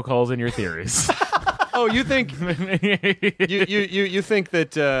want to poke holes in your theories. you think you think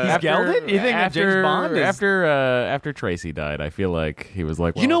that He's gelded? You think that James Bond is... after Tracy died, I feel like he was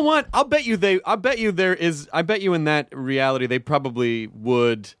like, well, you know what? I bet you in that reality they probably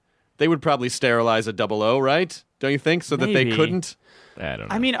would They would probably sterilize a 00, right? Don't you think? So that they Maybe. couldn't. I don't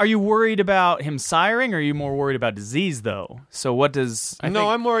know. I mean, are you worried about him siring, or are you more worried about disease, though? So what does...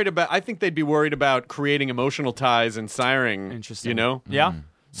 I'm worried about... I think they'd be worried about creating emotional ties and siring. Interesting. You know? Yeah?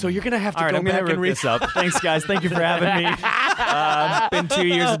 So you're going to have to All right, go I'm going back to and rip read this up. Thanks, guys. Thank you for having me. Been 2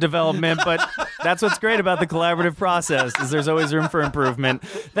 years of development, but that's what's great about the collaborative process is there's always room for improvement.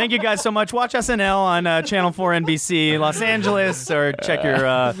 Thank you guys so much. Watch SNL on Channel 4 NBC Los Angeles, or check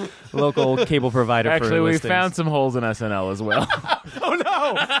your local cable provider for Actually, we listings. found some holes in SNL as well. Oh, no.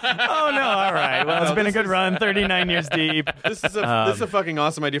 All right. Well, it's been a good run. 39 years deep. This is a fucking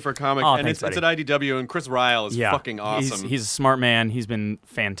awesome idea for a comic, Oh, and thanks, it's at IDW, and Chris Ryle is Yeah. fucking awesome. He's a smart man. He's been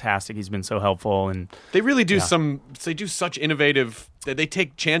fantastic. He's been so helpful. And They really do they do such innovative. They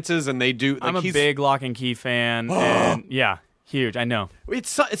take chances, and they do. Like, I'm a big Lock and Key fan. And yeah, huge. I know.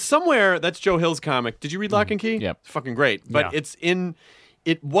 It's somewhere. That's Joe Hill's comic. Did you read Lock and Key? Yep. It's fucking great. But Yeah.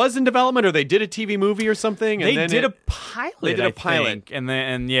 it was in development, or they did a TV movie or something. And They then did a pilot. They did a I pilot. think. And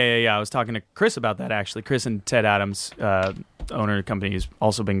then yeah. I was talking to Chris about that actually. Chris and Ted Adams, owner of the company, who's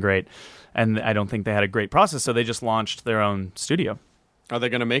also been great. And I don't think they had a great process, so they just launched their own studio. Are they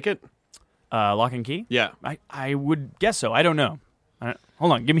going to make it? Lock and Key? Yeah. I would guess so. I don't know.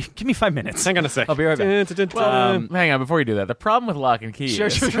 Hold on. Give me 5 minutes. Hang on a sec. I'll be right back. Hang on, before you do that, the problem with Lock and Key Sure.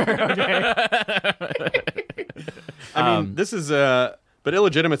 is... Okay. I mean, this is but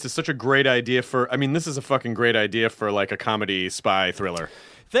Illegitimates is such a great idea for. I mean, this is a fucking great idea for like a comedy spy thriller.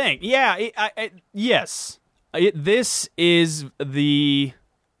 Yeah. Yes. This is the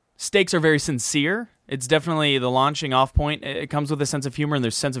stakes are very sincere. It's definitely the launching off point. It comes with a sense of humor, and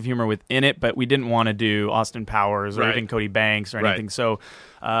there's sense of humor within it, but we didn't want to do Austin Powers or Right. even Cody Banks or Right. anything. So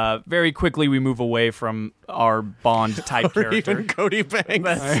very quickly we move away from our Bond-type Or character. even Cody Banks.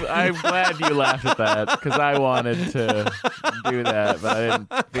 I'm glad you laughed at that, because I wanted to do that, but I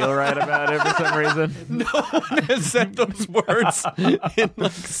didn't feel right about it for some reason. No one has said those words in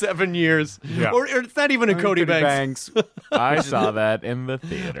like 7 years. Yeah. Or it's not even a Cody Banks. I saw that in the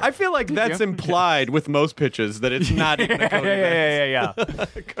theater. I feel like that's implied with most pitches that it's not even a Cody Banks.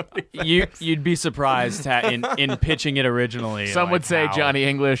 Yeah. You'd be surprised in pitching it originally. Some like, would say how- Johnny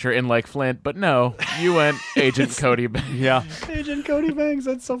English or In Like Flint, but no, you went Agent Cody Banks. Yeah. Agent Cody Banks.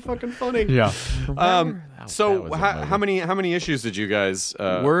 That's so fucking funny. Yeah. That So was a how movie. many issues did you guys?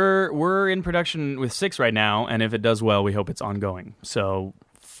 We're in production with 6 right now, and if it does well, we hope it's ongoing. So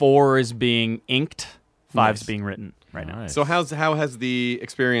 4 is being inked, 5's being written right now. Nice. So how has the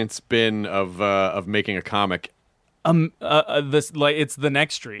experience been of making a comic? It's the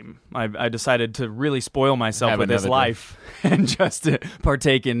next dream. I decided to really spoil myself Have with this another dream. life and just to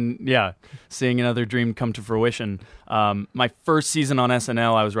partake in seeing another dream come to fruition. My first season on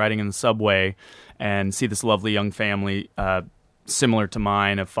SNL, I was riding in the subway and see this lovely young family, similar to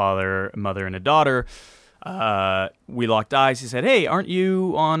mine, a father, a mother, and a daughter. We locked eyes. He said, "Hey, aren't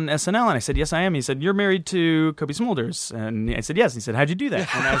you on SNL?" And I said, "Yes, I am." He said, "You're married to Kobe Smulders." And I said, "Yes." And he said, "How'd you do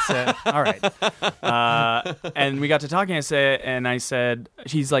that?" And I said, "All right." And we got to talking. I said,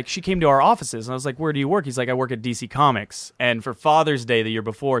 "She's like, she came to our offices." And I was like, "Where do you work?" He's like, "I work at DC Comics." And for Father's Day the year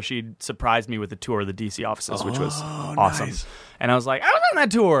before, she'd surprised me with a tour of the DC offices, which was awesome. nice. And I was like, "I was on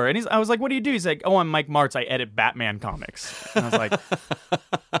that tour." And I was like, "What do you do?" He's like, "Oh, I'm Mike Martz. I edit Batman comics." And I was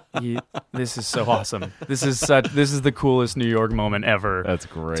like, "This is so awesome. This is the coolest New York moment ever." That's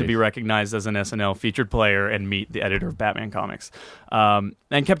great. To be recognized as an SNL featured player and meet the editor of Batman comics. And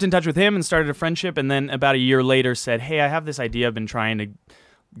kept in touch with him and started a friendship. And then about a year later said, "Hey, I have this idea I've been trying to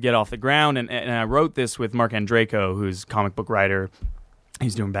get off the ground." And I wrote this with Mark Andreyko, who's a comic book writer.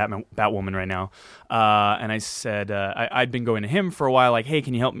 He's doing Batwoman right now. And I said, I'd been going to him for a while, like, "Hey,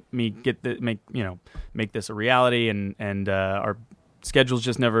 can you help me make this a reality?" And our schedules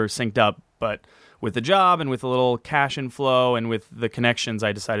just never synced up. But with the job and with a little cash inflow and with the connections,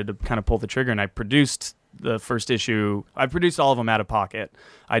 I decided to kind of pull the trigger, and I produced the first issue. I produced all of them out of pocket.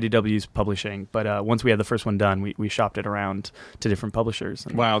 IDW's publishing, but once we had the first one done, we shopped it around to different publishers.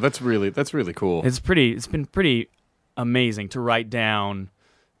 And Wow, that's really cool. it's been pretty amazing to write down,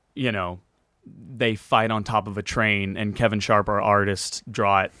 they fight on top of a train and Kevin Sharp, our artist,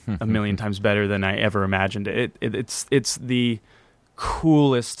 draw it a million times better than I ever imagined it. It's the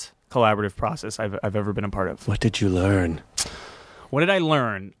coolest collaborative process I've ever been a part of. What did you learn? What did I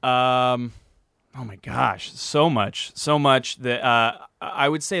learn? Oh my gosh, so much that I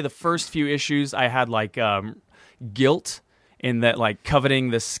would say the first few issues I had like guilt in that, like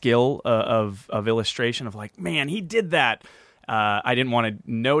coveting the skill of illustration of like, man, he did that. I didn't want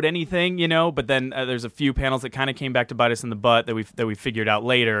to note anything, but then there's a few panels that kind of came back to bite us in the butt that we figured out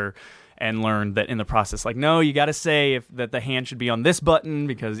later. and learned that in the process, like, no, you got to say that the hand should be on this button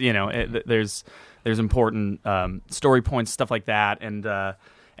because there's important story points, stuff like that,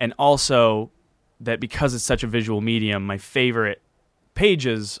 and also that because it's such a visual medium, my favorite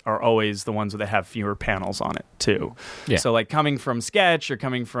pages are always the ones that have fewer panels on it too. Yeah. So like coming from sketch or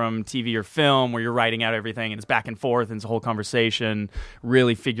coming from TV or film where you're writing out everything and it's back and forth and it's a whole conversation,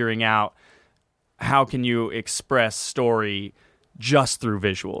 really figuring out how can you express story just through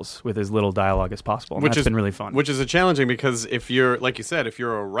visuals with as little dialogue as possible. And that's been really fun. Which is challenging because if you're, like you said, if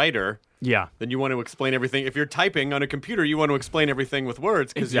you're a writer, then you want to explain everything. If you're typing on a computer, you want to explain everything with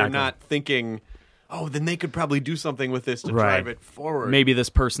words because you're not thinking, oh, then they could probably do something with this to drive it forward. Maybe this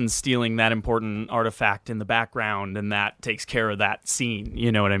person's stealing that important artifact in the background, and that takes care of that scene. You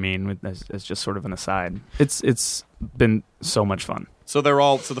know what I mean? As just sort of an aside. It's been so much fun. So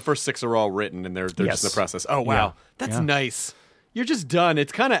the first 6 are all written, and they're just in the process. Oh wow, that's nice. You're just done.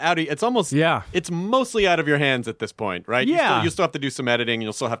 It's kind of out of. It's almost. Yeah. It's mostly out of your hands at this point, right? Yeah. You still have to do some editing, and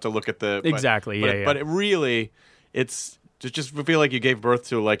you'll still have to look at the. Exactly. But it really, it's. Just feel like you gave birth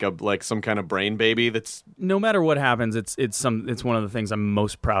to like some kind of brain baby. That's no matter what happens, it's one of the things I'm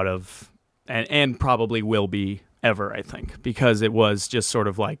most proud of, and probably will be ever. I think because it was just sort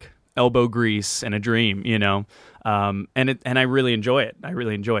of like elbow grease and a dream, and I really enjoy it. I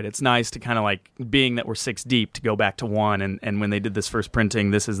really enjoyed it. It's nice to kind of like being that we're 6 deep to go back to 1, and when they did this first printing,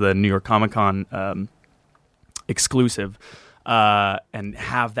 this is the New York Comic Con exclusive. And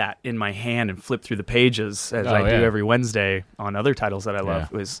have that in my hand and flip through the pages as I do every Wednesday on other titles that I love.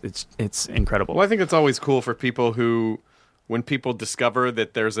 It's incredible. Well, I think it's always cool for people when people discover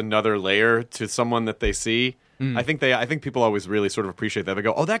that there's another layer to someone that they see. I think people always really sort of appreciate that. They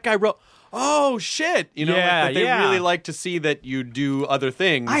go, "Oh, that guy wrote. Oh shit!" They really like to see that you do other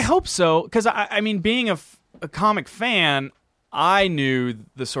things. I hope so, because I mean, being a comic fan, I knew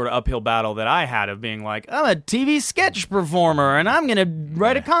the sort of uphill battle that I had of being like, I'm a TV sketch performer and I'm going to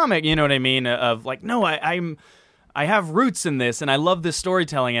write a comic, you know what I mean? Of like, no, I have roots in this and I love this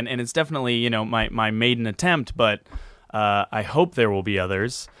storytelling and it's definitely, my maiden attempt, but I hope there will be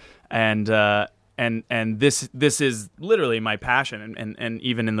others. And this is literally my passion and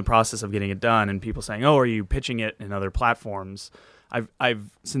even in the process of getting it done and people saying, oh, are you pitching it in other platforms?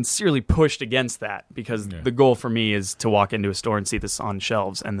 I've sincerely pushed against that because the goal for me is to walk into a store and see this on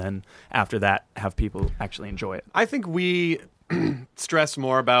shelves and then after that have people actually enjoy it. I think we stress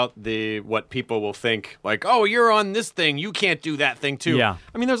more about what people will think, like, oh, you're on this thing, you can't do that thing too. Yeah.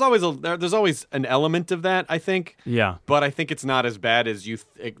 I mean, there's always an element of that, I think. Yeah. But I think it's not as bad as you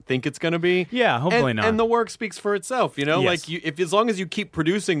think it's going to be. Yeah, hopefully not. And the work speaks for itself, Yes. Like as long as you keep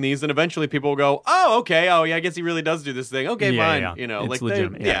producing these, then eventually people will go, oh, okay, oh yeah, I guess he really does do this thing. Okay, fine. Yeah. It's like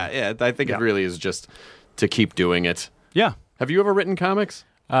legitimate. I think it really is just to keep doing it. Yeah. Have you ever written comics?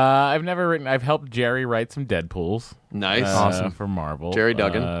 I've helped Jerry write some Deadpools. Nice. Awesome. For Marvel. Jerry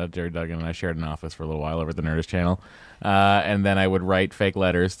Duggan. Jerry Duggan and I shared an office for a little while over at the Nerdist channel. And then I would write fake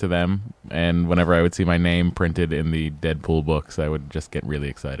letters to them. And whenever I would see my name printed in the Deadpool books, I would just get really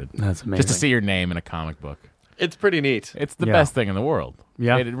excited. That's amazing. Just to see your name in a comic book. It's pretty neat. It's the best thing in the world.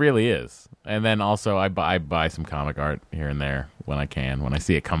 Yeah. It really is. And then also I buy some comic art here and there when I can, when I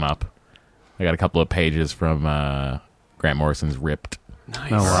see it come up. I got a couple of pages from Grant Morrison's Ripped.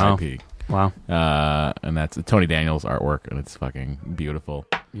 Nice. Oh, wow. R.I.P. Wow. And that's Tony Daniels' artwork, and it's fucking beautiful.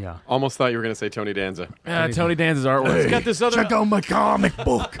 Yeah. Almost thought you were going to say Tony Danza. Tony Danza's artwork. He's got this other... Check out my comic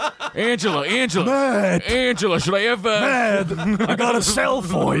book. Angela. Mad. Angela, should I have... Mad, I got a cell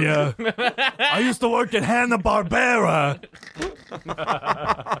for you. I used to work at Hanna-Barbera.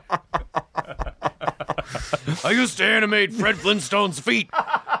 I used to animate Fred Flintstone's feet.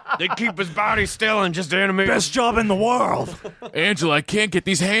 They'd keep his body still and just animate. Best job in the world. Angela, I can't get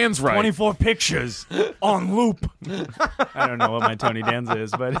these hands right. 24 pictures on loop. I don't know what my Tony Danza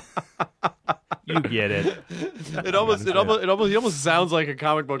is, but you get it. It almost sounds like a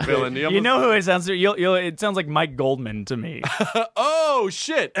comic book villain. You know who it sounds like? It sounds like Mike Goldman to me. Oh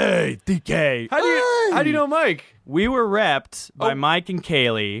shit! Hey, DK. How do you know Mike? We were repped by Mike and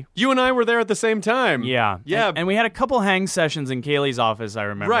Kaylee. You and I were there at the same time. Yeah. And we had a couple hang sessions in Kaylee's office, I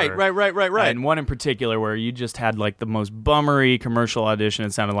remember. Right. And one in particular where you just had like the most bummery commercial audition,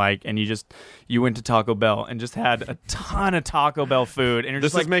 it sounded like, and you went to Taco Bell and just had a ton of Taco Bell food. And you're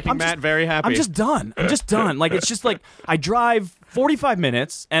this just is like, making Matt very happy. I'm just done. Like, it's just like, I drive 45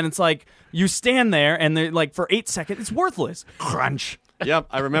 minutes and it's like, you stand there and they're like, for 8 seconds, it's worthless. Crunch. Yep,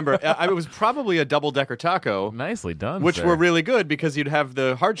 I remember. It was probably a double-decker taco. Nicely done, Which sir. were really good because you'd have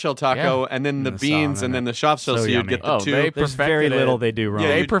the hard shell taco and then the beans salmon. and then the soft shell, so you'd get the two. There's very little they do wrong. Yeah,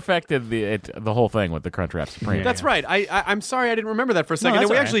 They perfected the whole thing with the Crunchwrap Supreme. That's right. I'm sorry I didn't remember that for a second. that's And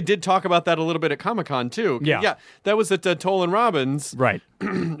we all right. actually did talk about that a little bit at Comic-Con, too. Yeah. That was at Toll and Robbins. Right.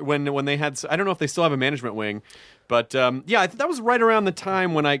 when they had, I don't know if they still have a management wing, but that was right around the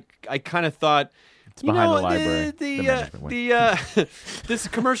time when I kind of thought, It's behind the library. The management wing. this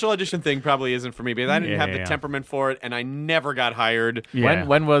commercial audition thing probably isn't for me because I didn't have the Yeah. temperament for it, and I never got hired. Yeah.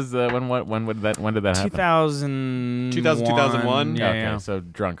 When did that happen? 2001? Yeah, Okay, yeah. so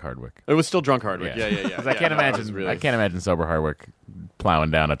drunk Hardwick. It was still drunk Hardwick. Yeah. Because I can't imagine sober Hardwick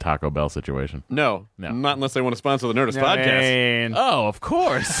plowing down a Taco Bell situation. No, not unless they want to sponsor the Nerdist podcast. And Oh, of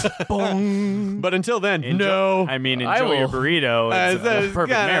course. But until then, No. I mean, I enjoy your will- burrito. It's it's a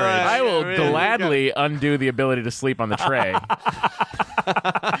perfect kinda marriage. like- I will really gladly undo the ability to sleep on the tray.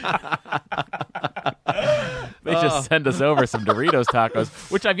 They just send us over some Doritos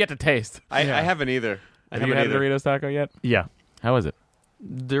tacos, which I've yet to taste. I haven't either. Have you had a Doritos taco yet? Yeah. How is it?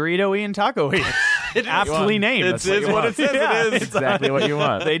 Dorito-y and taco-y. Aptly named. It's That's what it says it is. Exactly what you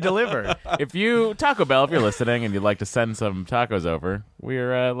want. They deliver. Taco Bell, if you're listening and you'd like to send some tacos over,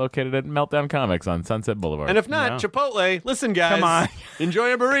 we're located at Meltdown Comics on Sunset Boulevard. And if not, Chipotle. Listen, guys. Come on.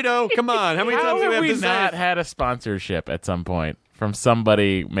 Enjoy a burrito. Come on. How many how times do we have have we to say not it? had a sponsorship at some point from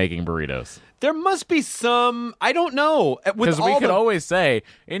somebody making burritos? There must be some. I don't know. Because we could always say,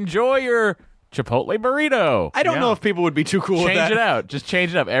 enjoy your Chipotle burrito. I don't know if people would be too cool with Change that. it out. Just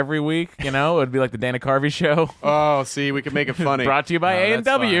change it up every week. You know, it would be like the Dana Carvey show. Oh, see, we could make it funny. Brought to you by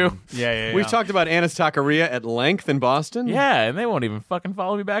A&W. Yeah. We've talked about Anna's Taqueria at length in Boston. Yeah, and they won't even fucking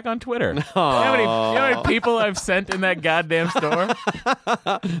follow me back on Twitter. You know how many people I've sent in that goddamn store?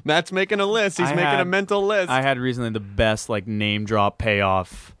 Matt's making a list. He's I making a had- mental list. I had recently the best name drop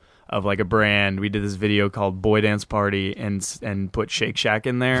payoff of a brand. We did this video called Boy Dance Party and put Shake Shack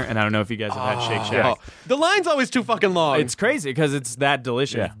in there. And I don't know if you guys have had Shake Shack. The line's always too fucking long. It's crazy because it's that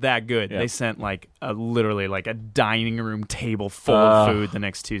delicious, Yeah. it's that good. Yeah. They sent literally a dining room table full of food the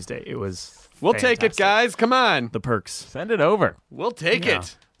next Tuesday. It was We'll take it, fantastic. guys. Come on. The perks. Send it over. We'll take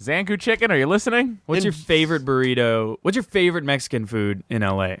it. Zanku Chicken, are you listening? What's your favorite burrito? What's your favorite Mexican food in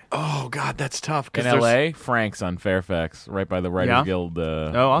LA? Oh, God, that's tough. 'cause In L.A., Frank's on Fairfax, right by the Writers Yeah? Guild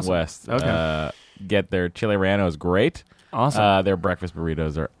awesome. West. Okay. Get their Chile Relleno is great. Awesome. Their breakfast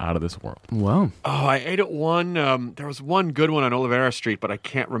burritos are out of this world. Whoa. Oh, I ate at one. There was one good one on Olivera Street, but I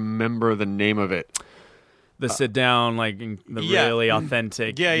can't remember the name of it. The sit down, yeah. really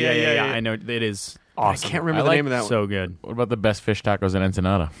authentic. Yeah. I know it is awesome. I can't remember the name of that one. So good. What about the best fish tacos in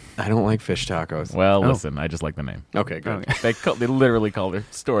Ensenada? I don't like fish tacos. Well, listen, I just like the name. Okay, good. They literally call their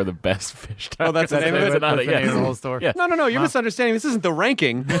store the best fish tacos. Oh, that's the name of it? Ensenada, That's the name yes. of the whole store? Yeah. No, you're misunderstanding. This isn't the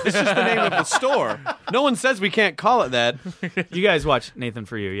ranking. It's just the name of the store. No one says we can't call it that. You guys watch Nathan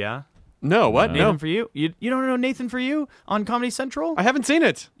For You, yeah? No, what? Nathan No. For You? You don't know Nathan For You on Comedy Central? I haven't seen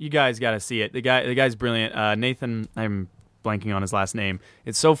it. You guys got to see it. The guy's brilliant. Nathan, I'm blanking on his last name.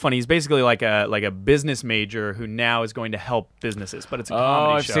 It's so funny. He's basically like a business major who now is going to help businesses, but it's a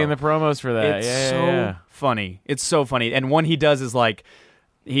comedy I've show. seen the promos for that. It's so funny. It's so funny. And one he does is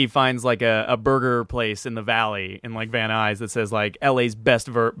he finds a burger place in the valley in Van Nuys that says LA's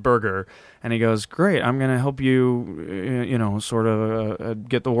best burger, and he goes, great, I'm gonna help you sort of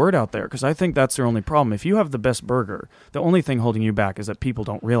get the word out there, because I think that's their only problem. If you have the best burger, the only thing holding you back is that people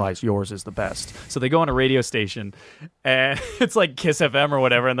don't realize yours is the best. So they go on a radio station, and it's like Kiss FM or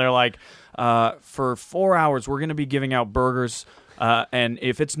whatever, and they're like, for 4 hours we're gonna be giving out burgers, and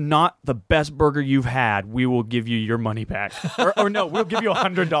if it's not the best burger you've had, we will give you your money back. Or no, we'll give you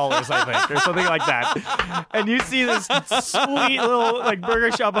 $100, I think, or something like that. And you see this sweet little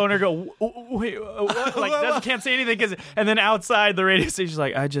burger shop owner go, wait, what? Can't say anything, and then outside the radio station's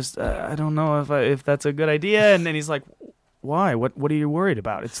like, I don't know if that's a good idea. And then he's like, why? What are you worried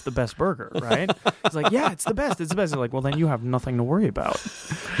about? It's the best burger, right? He's like, yeah, it's the best. It's the best. They're like, well, then you have nothing to worry about.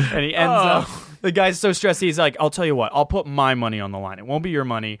 And he ends up, the guy's so stressed, he's like, I'll tell you what, I'll put my money on the line. It won't be your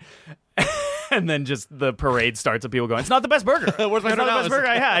money. And then just the parade starts of people going, it's not the best burger. Where's my It's not the $100? best burger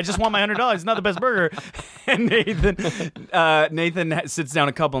I had. I just want my $100. It's not the best burger. And Nathan sits down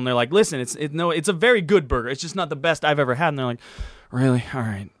a couple, and they're like, listen, it's a very good burger. It's just not the best I've ever had. And they're like, really? All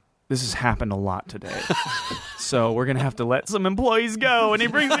right. This has happened a lot today. So we're going to have to let some employees go. And he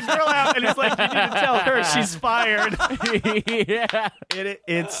brings the girl out, and he's like, you need to tell her she's fired. yeah.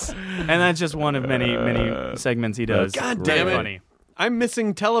 And that's just one of many segments he does. God damn Very it. funny. I'm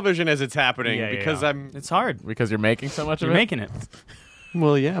missing television as it's happening Yeah, because yeah. I'm. It's hard. Because you're making so much You're of it? making it.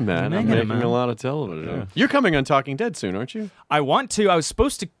 Well, yeah, man. I'm making it, making man. a lot of television. You're coming on Talking Dead soon, aren't you? I want to. I was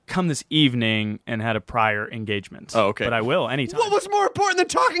supposed to come this evening and had a prior engagement. Oh, okay. But I will anytime. What was more important than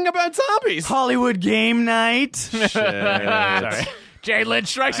talking about zombies? Hollywood game night? Sorry. Jay Lynch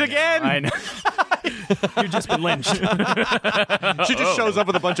strikes again. I know. You've just been lynched. She just shows up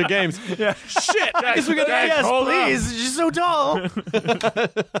with a bunch of games. Yeah. Shit. I guess we got Yes, please. She's so tall.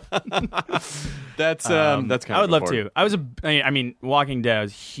 That's kind of I would love important. to. I mean, Walking Dead. I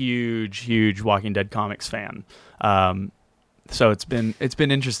was a huge Walking Dead comics fan. So it's been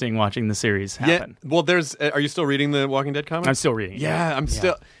interesting watching the series happen. Yeah. Well, are you still reading the Walking Dead comics? I'm still reading. Yeah, I'm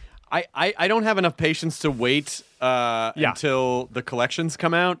still. I don't have enough patience to wait until the collections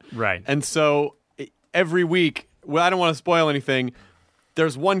come out. Right. And so every week, well, I don't want to spoil anything.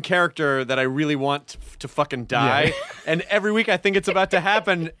 There's one character that I really want to fucking die, Yeah. and every week I think it's about to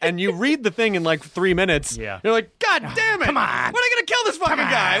happen, and you read the thing in like 3 minutes. Yeah. You're like, God damn it! Come on! When are they gonna kill this fucking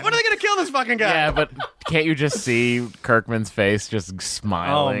guy? When are they gonna kill this fucking guy? Yeah, but can't you just see Kirkman's face just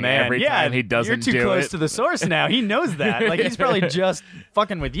smiling Oh man! every yeah, time he doesn't You're too do close it? to the source now. He knows that. Like he's probably just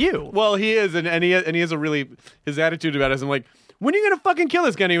fucking with you. Well, he is, and he has a really his attitude about it is I'm like, when are you gonna fucking kill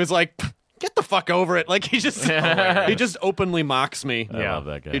this guy? And he was like, get the fuck over it. Like he just openly mocks me. I love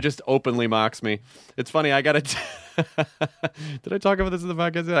that guy. He just openly mocks me. It's funny. I got a. Did I talk about this in the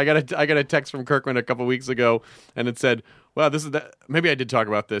podcast? I got a text from Kirkman a couple weeks ago, and it said, "Wow, this is that." Maybe I did talk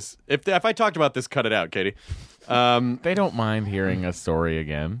about this. If I talked about this, cut it out, Katie. They don't mind hearing a story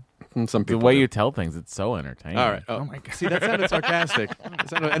again. Some The people way do. you tell things, it's so entertaining. All right. Oh my god. See, that sounded sarcastic.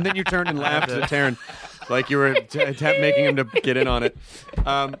 And then you turned and laughed at Taryn, like you were making him to get in on it.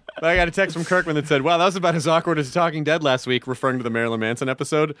 But I got a text from Kirkman that said, "Wow, that was about as awkward as Talking Dead last week," referring to the Marilyn Manson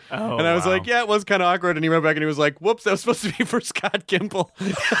episode. Oh, and I was wow. like, "Yeah, it was kind of awkward." And he wrote back and he was like, "Whoops, that was supposed to be for Scott Gimple."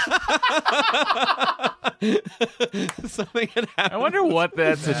 Something had happened. I wonder what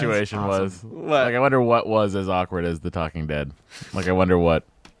that situation was. What? Like, I wonder what was as awkward as The Talking Dead. Like, I wonder what.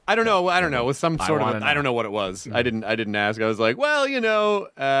 I don't know. It was some sort wanna of. know. I don't know what it was. I didn't ask. I was like, well,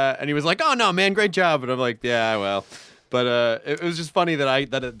 and he was like, "Oh no, man, great job." And I'm like, "Yeah, well." But it was just funny that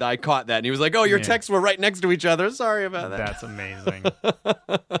I caught that, and he was like, "Oh, your texts were right next to each other. Sorry about that." That's amazing.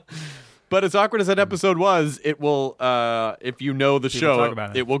 But as awkward as that episode was, it will. If you know the People show, talk about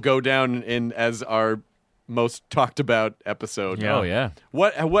it. it will go down as our most talked about episode. Yeah. Oh, yeah.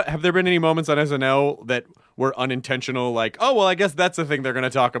 What have there been any moments on SNL that were unintentional? Like, oh well, I guess that's the thing they're going to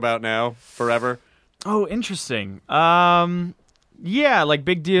talk about now forever. Oh, interesting. Yeah, like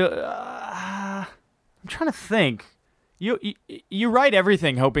big deal. I'm trying to think. You write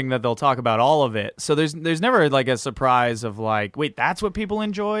everything hoping that they'll talk about all of it. So there's never like a surprise of like, wait, that's what people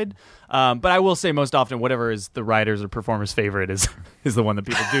enjoyed. But I will say most often, whatever is the writer's or performer's favorite is the one that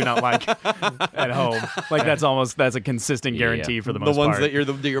people do not like at home. Like that's a consistent guarantee for the most part. The ones that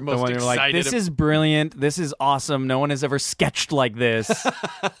you're most The one excited. you're like, this is brilliant. This is awesome. No one has ever sketched like this.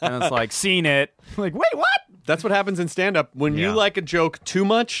 And it's like, seen it. Like, wait, what? That's what happens in stand-up. When you Yeah. like a joke too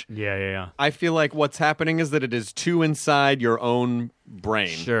much, Yeah. I feel like what's happening is that it is too inside your own brain.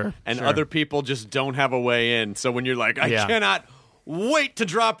 Sure, And sure. other people just don't have a way in. So when you're like, I Yeah. cannot wait to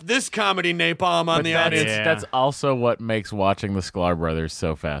drop this comedy napalm on the audience. Yeah. That's also what makes watching the Sklar brothers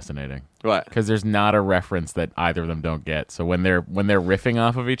so fascinating. What? Because there's not a reference that either of them don't get. So when they're riffing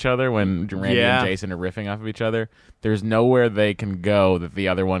off of each other, when Randy Yeah. and Jason are riffing off of each other, there's nowhere they can go that the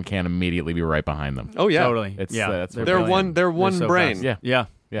other one can't immediately be right behind them. Oh yeah, Totally. It's, yeah. that's what They're brilliant. one so brain. fast. Yeah.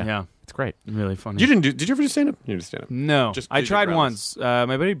 Yeah. It's great. Really funny. You didn't do? Did you ever do stand-up? You did stand-up. No, Just I did your tried brothers. once.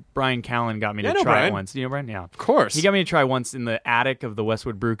 My buddy Brian Callen got me Yeah, I to know try Brian. it once. Do you know Brian? Yeah, Of course. he got me to try once in the attic of the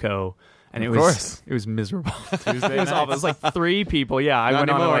Westwood Brew Co. And Of course. it was miserable. Tuesday It was awful. It was like 3 people. Yeah, I Not went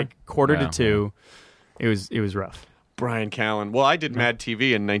on anymore. at like quarter Wow. to 2. It was rough. Brian Callen. Well, I did Mad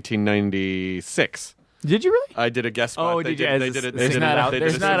TV in 1996. Did you really? I did a guest spot. Oh, They did you? They As did a it. There's They not, did a, it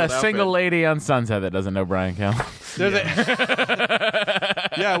there's not a outfit. single lady on Sunset that doesn't know Brian Callen. There's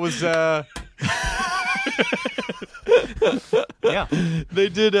yeah, it was. Yeah. They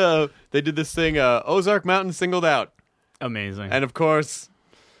did this thing. Ozark Mountain singled out, Amazing. and of course,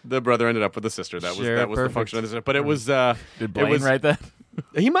 the brother ended up with the sister. That Sure, was the perfect. function of this. But it was. Did Blaine it was, write that?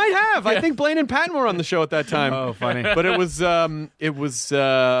 He might have. I think Blaine and Patton were on the show at that time. Oh, funny. But it was who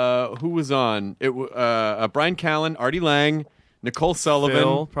was on? Brian Callen, Artie Lang, Nicole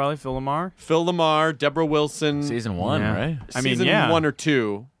Sullivan, Phil Lamar. Phil Lamar, Deborah Wilson. Season 1, Yeah. right? I mean, Season yeah. 1 or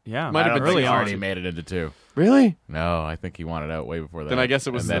 2. Yeah, Might have I been don't early think on. Artie made it into 2. Really? No, I think he wanted out way before that. Then I guess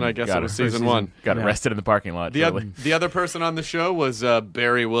it was- And then I guess it got was first season 1. Got Yeah. arrested in the parking lot. The other person on the show was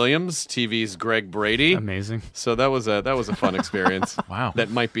Barry Williams, TV's Greg Brady. Amazing. So that was a fun experience. Wow. That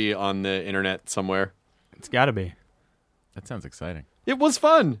might be on the internet somewhere. It's got to be. That sounds exciting. It was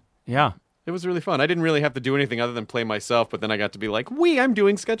fun. Yeah. It was really fun. I didn't really have to do anything other than play myself, but then I got to be like, I'm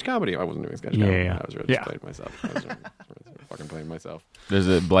doing sketch comedy. I wasn't doing sketch comedy. Yeah. I was really just playing myself. I was really fucking playing myself.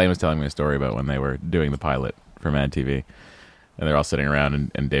 Blaine was telling me a story about when they were doing the pilot for Mad TV, and they're all sitting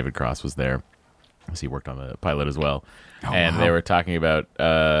around, and David Cross was there, because he worked on the pilot as well. And they were talking about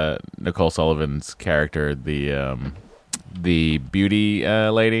Nicole Sullivan's character, the beauty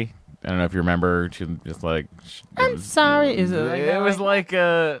lady. I don't know if you remember. She was just like, I'm sorry. Is it? It was like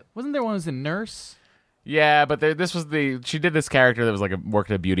wasn't there one who was a nurse? Yeah, but this was she did this character that was like worked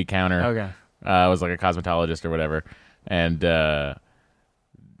at a beauty counter. Okay. Was like a cosmetologist or whatever, and and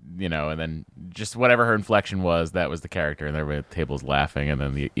then just whatever her inflection was, that was the character, and everybody at the table's laughing, and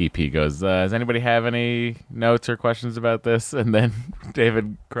then the EP goes, does anybody have any notes or questions about this? And then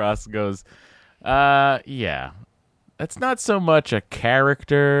David Cross goes, yeah. It's not so much a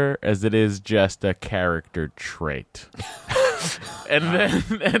character as it is just a character trait.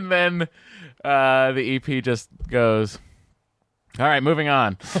 and then the EP just goes, all right, moving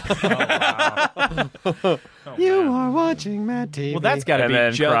on. You are watching Mad TV. Well, that's got to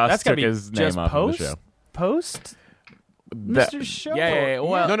be Cross took be his name just off of the show. Post Mr. Show. Yeah.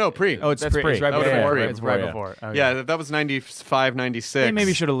 Well, No, pre. Oh, it's That's pre. It's right pre. before. Pre. It's right Yeah. before. Okay. Yeah, that was 95, 96. Hey, maybe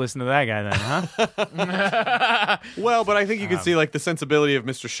you should have listened to that guy then, huh? Well, but I think you can see like the sensibility of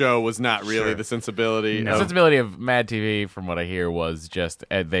Mr. Show was not really the sensibility. The sensibility of Mad TV, from what I hear, was just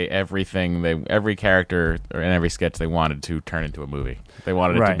every character or in every sketch they wanted to turn into a movie. They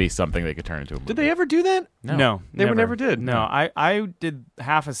wanted it to be something they could turn into a movie. Did they ever do that? No, They never did. No, I did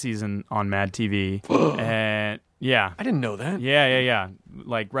half a season on Mad TV, and yeah, I didn't know that. yeah.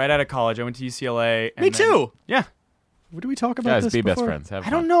 Like right out of college, I went to UCLA. And Me too. Yeah. What do we talk about? Guys, this be before? best friends. Have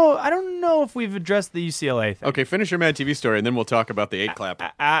I fun. don't know if we've addressed the UCLA thing. Okay, finish your Mad TV story, and then we'll talk about the 8 clap.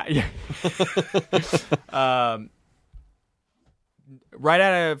 Yeah. Right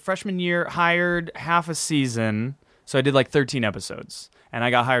out of freshman year, hired half a season. So I did like 13 episodes. And I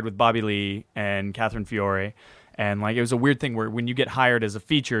got hired with Bobby Lee and Catherine Fiore. And like it was a weird thing where when you get hired as a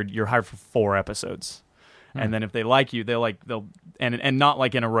featured, you're hired for 4 episodes. And then if they like you, they'll and not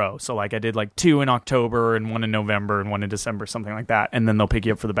like in a row. So like I did like 2 in October and 1 in November and 1 in December, something like that. And then they'll pick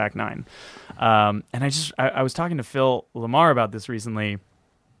you up for the back 9. And I was talking to Phil Lamar about this recently,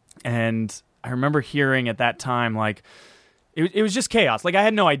 and I remember hearing at that time like it was just chaos. Like I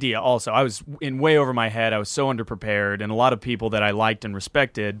had no idea. Also, I was in way over my head. I was so underprepared, and a lot of people that I liked and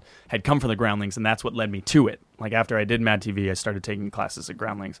respected had come from the Groundlings, and that's what led me to it. Like after I did Mad TV, I started taking classes at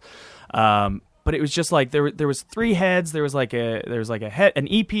Groundlings. But it was just like there was 3 heads. There was like a head, an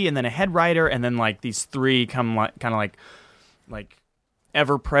EP, and then a head writer, and then like these 3 kind of like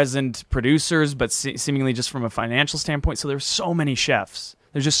ever-present producers, but seemingly just from a financial standpoint. So there's so many chefs.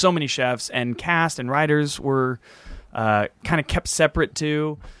 There's just so many chefs, and cast and writers were kind of kept separate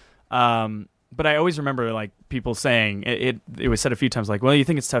too. But I always remember like people saying it was said a few times like, well, you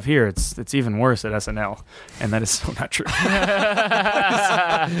think it's tough here, it's even worse at SNL, and that is so not true.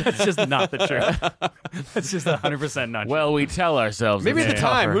 That's just not the truth. That's just 100% not true. Well, we tell ourselves. Maybe at the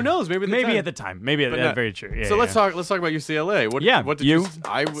time. Who knows? Maybe at the time. Maybe at not- very true. Yeah, So let's yeah. talk about UCLA. What did you you?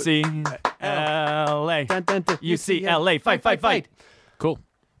 I UCLA. UCLA. Fight. Cool.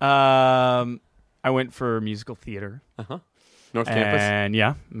 I went for musical theater. North Campus. And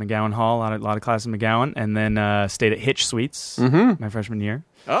yeah, McGowan Hall, a lot of classes in McGowan, and then stayed at Hitch Suites my freshman year.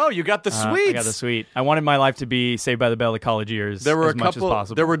 Oh, you got the suites. I got the suite. I wanted my life to be Saved by the Bell of college years. There were as a much couple. as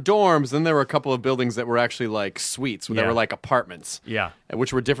possible. There were dorms, then there were a couple of buildings that were actually like suites, that Yeah. were like apartments. Yeah.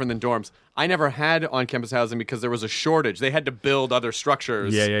 Which were different than dorms. I never had on-campus housing because there was a shortage. They had to build other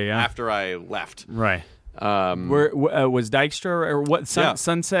structures. Yeah. After I left. right. Where was Dykstra or what? Yeah.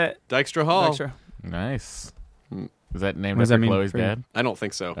 Sunset. Dykstra Hall. Dykstra. Nice. Is that named What does after that mean Chloe's for you? dad? I don't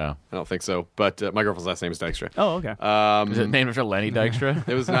think so. Oh. I don't think so. But my girlfriend's last name is Dykstra. Oh, okay. Is it named after Lenny Dykstra?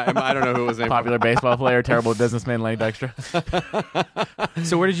 It was not. I don't know who it was named. Popular baseball player, terrible businessman Lenny Dykstra.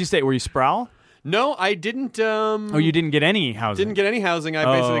 So where did you stay? Were you Sproul? No, I didn't. Oh, you didn't get any housing. Didn't get any housing. I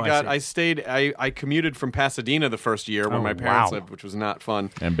Oh, basically I got. see. I stayed. I commuted from Pasadena the first year where Oh, my parents wow. lived, which was not fun.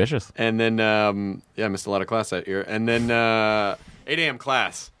 Ambitious. And then, I missed a lot of class that year. And then 8 a.m.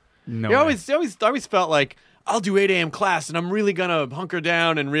 class. No. I way. always felt like I'll do 8 a.m. class and I'm really gonna hunker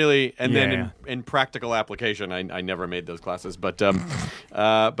down and really. And then Yeah. in practical application, I never made those classes. But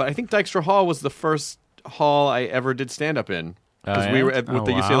I think Dykstra Hall was the first hall I ever did stand up in. Because yeah? we were with the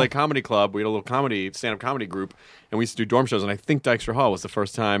wow. UCLA Comedy Club. We had a little stand-up comedy group, and we used to do dorm shows. And I think Dykstra Hall was the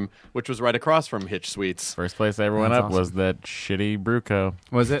first time, which was right across from Hitch Suites. First place I ever went That's up awesome. was that shitty Bruco.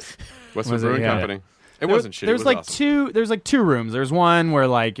 Was it? Westwood Was it? Brewing Yeah. Company. It wasn't shitty. There's it was like awesome. there's like 2 rooms. There's one where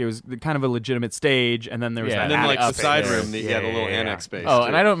like it was kind of a legitimate stage, and then there was Yeah, that And then like the attic side space. room, the little annex space. Oh, too.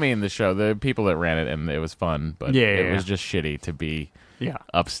 and I don't mean the show. The people that ran it, and it was fun, but Yeah, it yeah. was just shitty to be Yeah.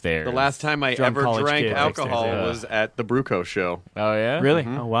 upstairs. The last time I Drunk ever college drank kid alcohol upstairs, yeah. was at the Bruco show, Oh yeah, Really?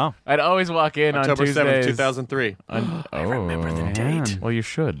 Oh wow. I'd always walk in October on 7th, Tuesdays. 2003. I remember the date. Well, you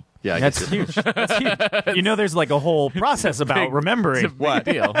should. Yeah, I That's guess huge. That's huge. You know, there's like a whole process about Big- remembering. It's a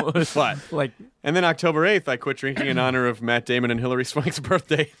big deal. What? Like, And then October 8th, I quit drinking in honor of Matt Damon and Hilary Swank's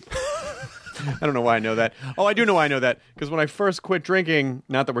birthday. I don't know why I know that. Oh, I do know why I know that. Because when I first quit drinking,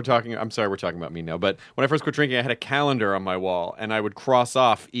 not that we're talking about me now, but when I first quit drinking, I had a calendar on my wall, and I would cross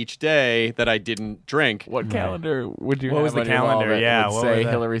off each day that I didn't drink. What calendar would you What have was the on your wall calendar? that Yeah, would what say was that?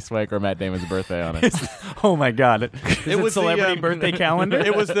 Hillary Swank or Matt Damon's birthday on it? oh my god, It it was was the, celebrity birthday calendar.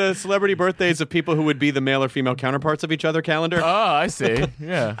 It was the celebrity birthdays of people who would be the male or female counterparts of each other calendar. Oh, I see.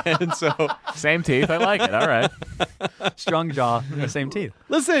 Yeah. And so, Same teeth. I like it. All right. strong jaw, same teeth.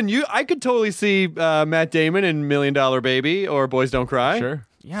 listen, I could totally see Matt Damon in $1 Million Baby or Boys Don't Cry. Sure.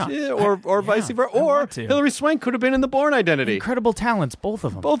 Yeah, or vice versa. I Or want to. Hilary Swank could have been in The Bourne Identity. Incredible talents, both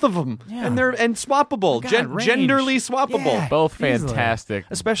of them. Both of them. Yeah. And they're swappable. God, range. Genderly swappable. Yeah. Both Easily. fantastic,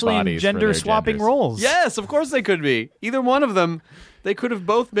 Especially in bodies for gender their swapping genders. roles. Yes, of course they could be. Either one of them. They could have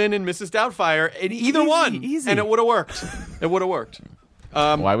both been in Mrs. Doubtfire. Either Easy, one. easy. And it would have worked. It would have worked.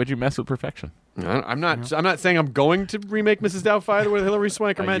 Why would you mess with perfection? I'm not saying I'm going to remake Mrs. Doubtfire with Hilary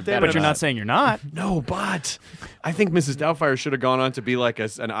Swank or You Matt better Damon. But you're not saying you're not. No, but I think Mrs. Doubtfire should have gone on to be like a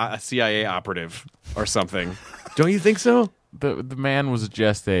CIA operative or something. Don't you think so? The man was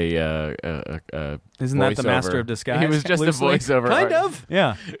just a Isn't that the voiceover. master of disguise? He was just loosely? a voiceover. Kind artist. of.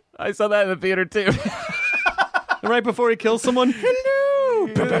 Yeah. I saw that in the theater too. Right before he kills someone.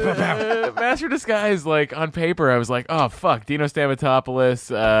 Master of Disguise, like on paper, I was like, oh fuck, Dino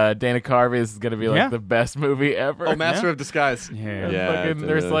Stamatopoulos, Dana Carvey is gonna be like Yeah. the best movie ever. Oh, Master of Disguise. Yeah. Fucking,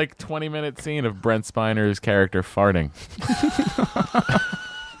 there's like 20-minute scene of Brent Spiner's character farting.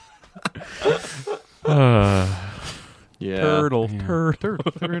 Yeah. Turtle.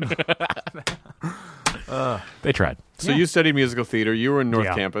 They tried. So you studied musical theater. You were in North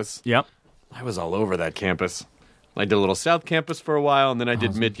Yeah. Campus. Yep. I was all over that campus. I did a little South Campus for a while, and then I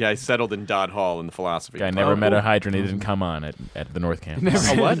did I settled in Dodd Hall in the philosophy. Guy never met a hydrant. He didn't come on at the North Campus.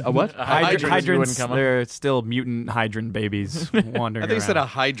 A what? A what? A hydrant. You wouldn't Hydrants, come on? they're still mutant hydrant babies wandering I think you said a around.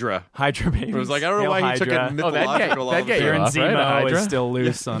 Hydra. Hydra babies. It was like, I don't know Hail why he took it Hydra. Oh, that'd get- mythological. all that'd of get a you sudden. Baron off, right? A Zemo Hydra? is still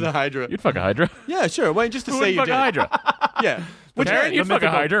loose on The Hydra. You'd fuck a Hydra. Yeah, sure. Why just to Who say would you fuck did a it. Hydra? Yeah. But Karen, you'd fuck a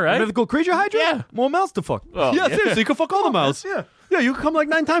Hydra, right? Mythical creature Hydra? Yeah. More mouse to fuck. Oh, Yeah, seriously, you can fuck all the mouse. Yeah. Yeah, you can come like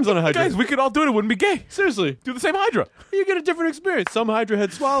 9 times on a Hydra. Guys, we could all do it. It wouldn't be gay. Seriously. Do the same Hydra. You get a different experience. Some Hydra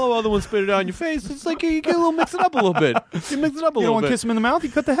head swallow, other ones spit it out in your face. It's like you get a little mix it up a little bit. You mix it up a You little don't want bit. to kiss him in the mouth? You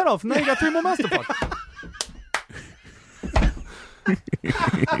cut the head off. Now you got 3 more mouse to fuck.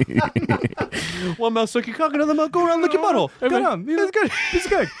 One mouse suck your cock, another mouse go around lick your butthole. Go down. That's good. Piece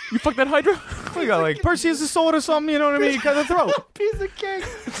of cake. You fuck that Hydra? We got like Perseus' sword or something, you know what I mean? You cut the throat. Piece of cake.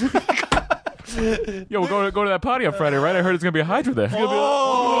 Yo, we're going to that party on Friday, right? I heard it's gonna be a Hydra there. It's gonna be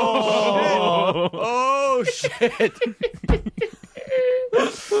Oh, shit.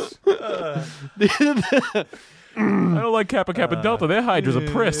 I don't like Kappa Kappa Delta. Their Hydra's a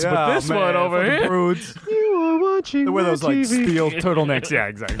priss, but this one over here. Broods. You are watching They wear those like TV. steel turtlenecks. Yeah,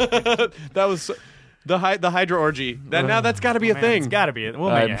 exactly. That was the Hydra orgy. Now that's got to be a thing. It's got to be it. We'll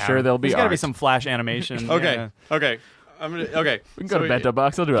I'm make it sure happen. there'll be There's got to be art. some flash animation. Okay. Yeah. Okay. Okay. We can go to Bento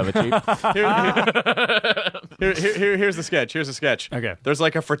Box. They'll do have it cheap. Here's the sketch. Here's the sketch. Okay. There's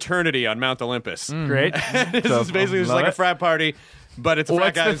like a fraternity on Mount Olympus. Great. This is basically just like a frat party, but it's frat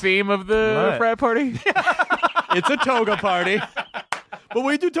What's the guys. theme of the What? frat party? It's a toga party. But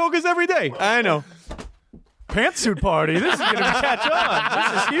we do togas every day. I know. Pantsuit party. This is going to catch on.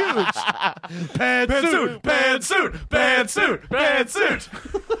 This is huge. Pantsuit, pantsuit, pantsuit, pantsuit.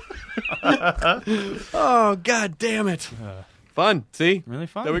 Oh, God damn it. Fun. See? Really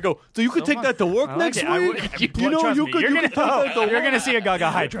fun. There we go. So you could take that to work I like next it. I week? would- You know, trust you me, could you're take that to You're work. going to see a Gaga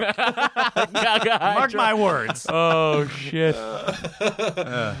Hydra. Mark my words. Oh shit!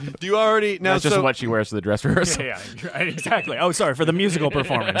 Do you already now? That's just so, what she wears to the dress rehearsal. Yeah, exactly. Oh, sorry. For the musical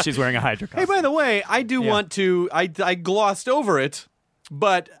performance, she's wearing a Hydra Hey, costume. by the way, I do want to. I glossed over it,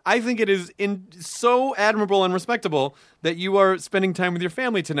 but I think it is so admirable and respectable that you are spending time with your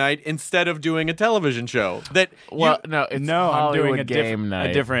family tonight instead of doing a television show. That Well, no, it's No, I'm doing Hollywood game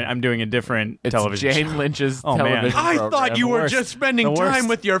night. I'm doing a different It's television Jane show. Lynch's Oh, man. television I program. thought you were worst. just spending The worst. time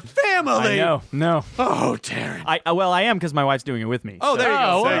with your family. I know. No. Oh, Taryn. I am because my wife's doing it with me. Oh, there you go.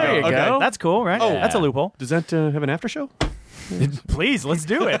 Oh, well, there you go. Okay. That's cool, right? Oh. That's a loophole. Does that have an after show? Please, let's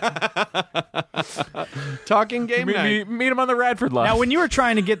do it. Talking game night. Meet him on the Radford lot. Now, when you were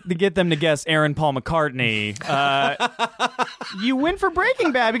trying to get them to guess Aaron Paul McCartney, you went for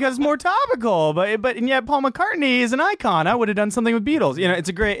Breaking Bad because it's more topical. But and yet Paul McCartney is an icon. I would have done something with Beatles. You know, it's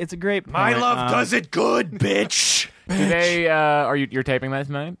a great. My point. love does it good, bitch. Do they? You're taping that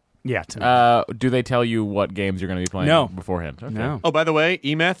tonight? Yeah. Tonight. Do they tell you what games you're going to be playing? No. Beforehand. Okay. No. Oh, by the way,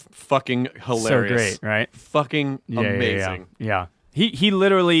 Emeth, fucking hilarious. So great, right? Fucking amazing. Yeah. He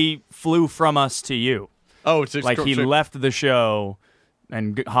literally flew from us to you. Oh, it's Like he left the show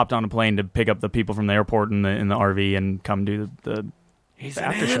and hopped on a plane to pick up the people from the airport in the RV and come do the He's the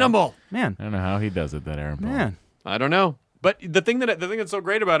an after show. animal. Man. I don't know how he does it. That Aaron Paul. Man. I don't know. But the thing that's so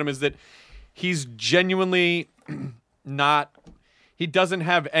great about him is that he's genuinely not. He doesn't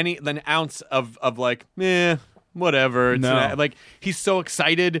have an ounce of like, whatever. It's No. like he's so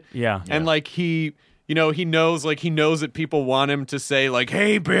excited. Yeah. And like he knows that people want him to say like,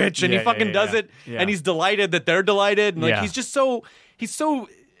 "Hey, bitch," and he fucking does it. Yeah. And he's delighted that they're delighted. And like Yeah. he's so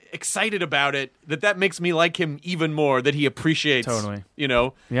excited about it that makes me like him even more. That he appreciates. Totally.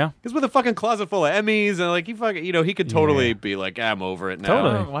 Yeah. Because with a fucking closet full of Emmys and like he fucking he could totally be like, I'm over it now.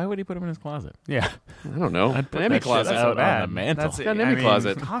 Totally. Why would he put him in his closet? Yeah. I don't know. I'd put An Emmy that shit closet. out on the mantle. That's Got an Emmy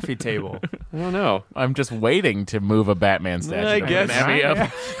closet. Coffee table. I don't know. I'm just waiting to move a Batman statue. I to put guess. an Emmy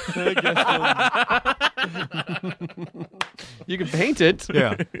up. You can paint it.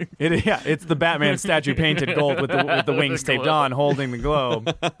 Yeah. It's the Batman statue painted gold with the wings taped on, holding the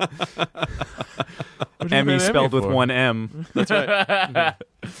globe. Emmy spelled with one M. That's right.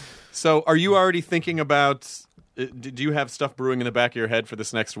 So, are you already thinking about? Do you have stuff brewing in the back of your head for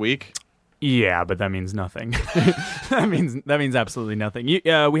this next week? Yeah, but that means nothing. that means absolutely nothing.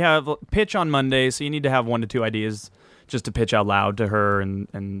 We have pitch on Monday, so you need to have 1 to 2 ideas just to pitch out loud to her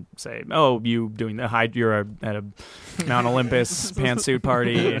and say, "Oh, you're at a Mount Olympus pantsuit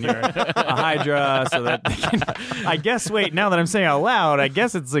party and you're a Hydra." So that I guess. Wait, now that I'm saying out loud, I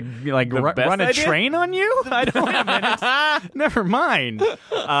guess it's like run a idea? train on you. I don't. Wait a minute. Never mind.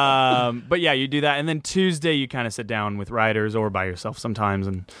 But yeah, you do that, and then Tuesday you kind of sit down with writers or by yourself sometimes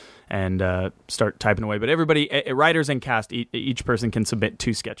and start typing away. But everybody, writers and cast, each person can submit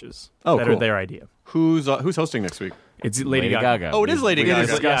 2 sketches that are their idea. Who's hosting next week? It's Lady Gaga. Oh, it is Lady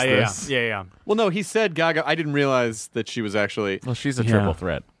Gaga. Yeah. Well, no, he said Gaga. I didn't realize that she was actually. Well, she's a triple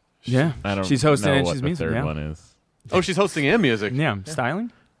threat. Yeah. I don't She's hosting know and what she's the music. third Yeah. one is. Oh, she's hosting and music. Yeah.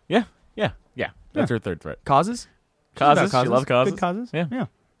 Styling? Yeah. That's her third threat. Causes? Causes. She loves causes. Big causes? Yeah.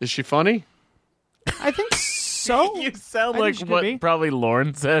 Is she funny? I think so. You sound I like think she could what be. probably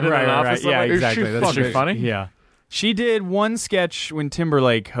Lauren said in Right, an right, office. right. Yeah, somewhere. exactly. Is That's she true. funny? Yeah. She did one sketch when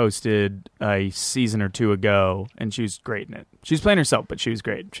Timberlake hosted a season or 2 ago, and she was great in it. She's playing herself, but she was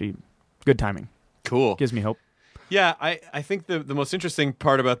great. Good timing. Cool. Gives me hope. Yeah, I think the most interesting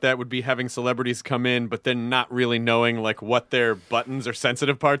part about that would be having celebrities come in, but then not really knowing like what their buttons or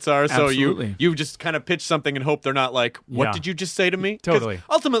sensitive parts are. So Absolutely. you just kind of pitch something and hope they're not like, what Yeah. did you just say to me? 'Cause Totally.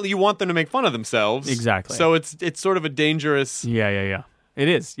 ultimately, you want them to make fun of themselves. Exactly. So it's sort of a dangerous. Yeah. It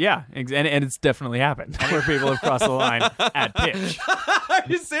is, yeah. And it's definitely happened where people have crossed the line at pitch. Are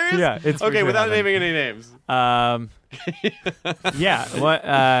you serious? Yeah, it's for okay. sure Without happened. naming any names. Yeah. What?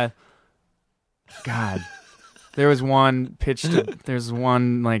 God. There was one pitch. There's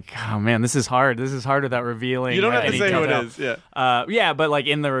one like, oh man, this is hard. This is hard without revealing. You don't have to any say who it detail. is. Yeah. Yeah, but like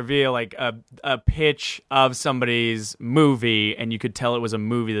in the reveal, like a pitch of somebody's movie, and you could tell it was a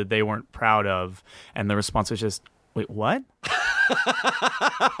movie that they weren't proud of, and the response was just, "Wait, what?"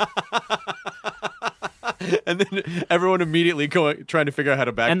 And then everyone immediately trying to figure out how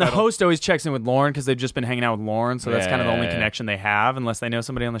to backpedal. And the host always checks in with Lauren because they've just been hanging out with Lauren, so that's kind of the only Yeah. connection they have, unless they know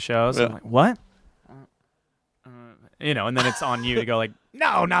somebody on the show. So Yeah. I'm like, what? And then it's on you to go like,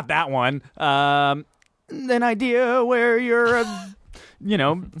 no, not that one. An idea where you're a,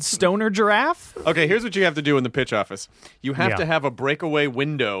 stoner giraffe. Okay, here's what you have to do in the pitch office. You have Yeah. to have a breakaway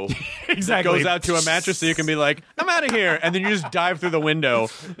window Exactly. that goes out to a mattress so you can be like, I'm out of here. And then you just dive through the window.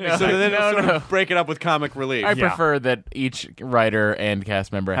 So then it'll sort of break it up with comic relief. I prefer that each writer and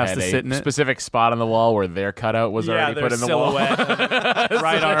cast member Has had to sit in a it. specific spot on the wall where their cutout was already their put in the wall. silhouette.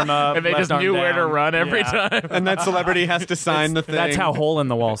 Right arm up, And they left just arm knew where to down. run every Yeah. time. And that celebrity has to sign the thing. That's how Hole in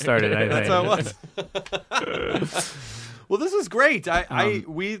the Wall started, I think. That's how it was. Well, this was great.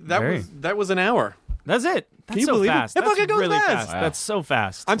 That was an hour. That's it. That's you so believe it? fast. It That's fucking goes really fast. fast. That's so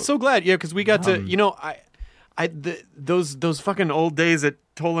fast. I'm so glad, because we got to, those fucking old days at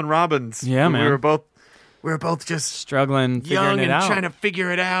Toll and Robbins. Yeah, man. We were both just struggling, figuring young it and out. trying to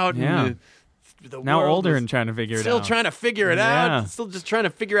figure it out. Yeah. And the Now world older was and trying to figure it still out. trying to figure it Yeah. out, still just trying to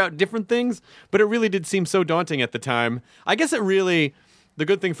figure out different things. But it really did seem so daunting at the time. I guess it really, the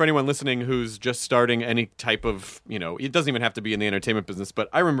good thing for anyone listening who's just starting any type of, it doesn't even have to be in the entertainment business, but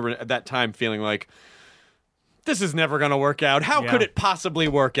I remember at that time feeling like, this is never going to work out. How could it possibly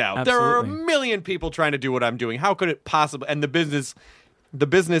work out? There are a million people trying to do what I'm doing. How could it possibly? And the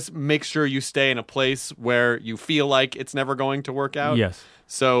business makes sure you stay in a place where you feel like it's never going to work out. Yes.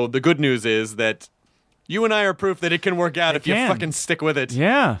 So the good news is that you and I are proof that it can work out if you fucking stick with it.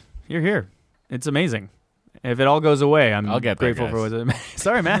 Yeah, you're here. It's amazing. If it all goes away, I'll get there, grateful guys. for what it.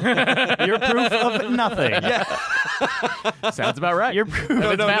 Sorry, Matt. You're proof of nothing. Yeah. Sounds about right. You're proof.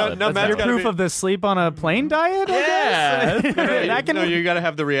 No, valid. Matt's You're gotta proof be- of the sleep on a plane diet. I guess? That can. No, you got to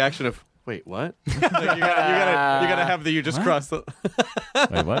have the reaction of, wait, what? Like, you gotta have the you just crossed the.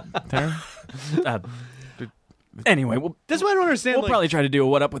 Wait, what, Taryn? Anyway, This is what I don't understand. we'll like, probably try to do a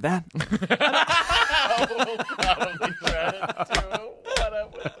what up with that.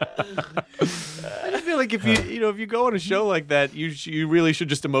 I just feel like if if you go on a show like that, you really should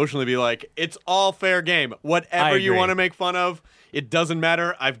just emotionally be like, it's all fair game. Whatever you agree. want to make fun of, it doesn't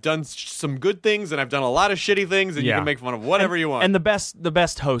matter. I've done some good things and I've done a lot of shitty things, and you can make fun of whatever you want. And the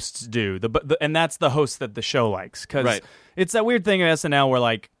best hosts do. And that's the host that the show likes, because Right. it's that weird thing of SNL where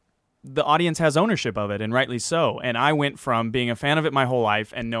like the audience has ownership of it, and rightly so. And I went from being a fan of it my whole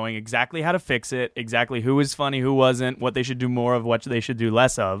life and knowing exactly how to fix it, exactly who was funny, who wasn't, what they should do more of, what they should do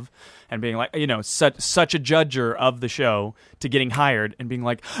less of, and being like, such a judger of the show, to getting hired and being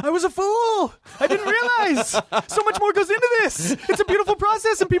like, I was a fool. I didn't realize so much more goes into this. It's a beautiful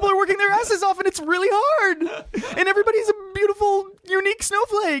process, and people are working their asses off, and it's really hard. And everybody's a beautiful, unique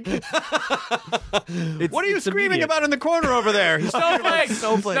snowflake. what are you it's screaming immediate. about in the corner over there? He's talking about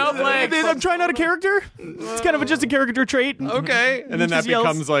snowflakes. I'm trying out a character. It's kind of just a character trait. Okay, and then that Just yells,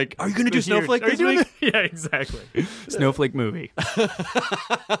 becomes like, are you going to do "Here, snowflake are you this doing week? this?" Yeah, exactly. Snowflake movie.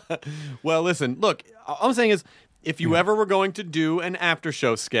 Well, listen, look, all I'm saying is, if you ever were going to do an after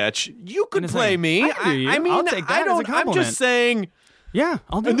show sketch, you could And it's play like, me. I can do you. I mean, I'll take that I as a don't. I'm compliment. just saying. Yeah,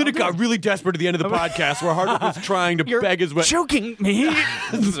 I'll do And then I'll it do got really desperate at the end of the podcast, where Hardwick was trying to You're beg his way. choking me.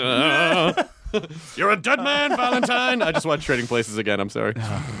 You're a dead man, Valentine. I just watched Trading Places again. I'm sorry.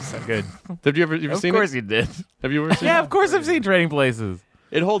 So good. Have you ever Of seen course it? you did. Have you ever seen Yeah, it? of course I've seen Trading Places.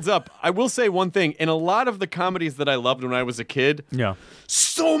 It holds up. I will say one thing. In a lot of the comedies that I loved when I was a kid, Yeah.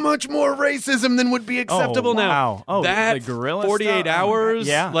 so much more racism than would be acceptable now. Wow. Oh, that the gorilla 48 stuff? hours.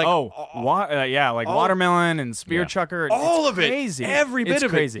 Yeah. Like, like all- watermelon and spear chucker. all It's of it. crazy. Every bit it's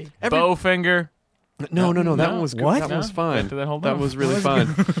of crazy. it. Every, Bowfinger. No, that No. one was good. What? That one was No? fine. Did that hold That up? was really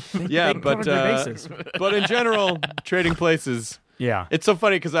fun. Yeah, they but covered their bases. but in general, Trading Places. Yeah. It's so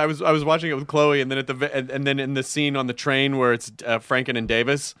funny because I was watching it with Chloe, and then and then in the scene on the train where it's Franken and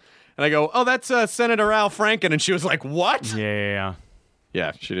Davis, and I go, "Oh, that's Senator Al Franken," and she was like, "What?" Yeah.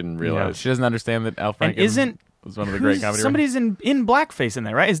 Yeah, she didn't realize. She doesn't understand that Al And Franken isn't was one of the great who's- comedy. somebody's in blackface in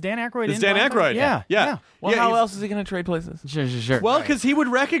there, right? Is Dan Aykroyd It's in Dan blackface? Aykroyd. Yeah. Yeah. Well, Yeah, how he's- else is he going to trade places? Sure. Well, because he would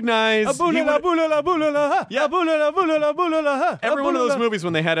recognize every one of those movies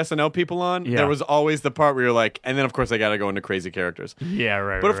when they had SNL people on. Yeah. There was always the part where you're like, and then of course I got to go into crazy characters. Yeah,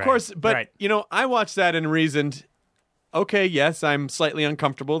 right. But of course, right. I watched that and reasoned, okay, yes, I'm slightly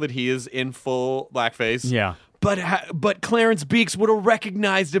uncomfortable that he is in full blackface. Yeah. But Clarence Beeks would have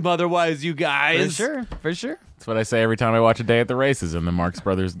recognized him otherwise, you guys. For sure. That's what I say every time I watch A Day at the Races, and the Marx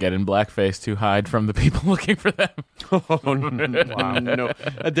Brothers get in blackface to hide from the people looking for them. Oh, no.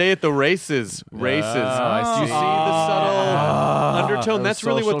 A Day at the Races. Races. I Do you see the subtle undertone? That's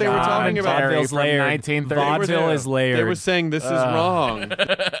really what they were talking about. Vaudeville's Vaudevil's layered. 1930. Vaudeville is layered. They were saying this is wrong.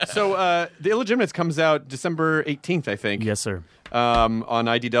 So The Illegitimates comes out December 18th, I think. Yes, sir. On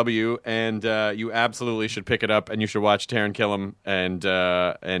IDW, and you absolutely should pick it up, and you should watch Taron Killam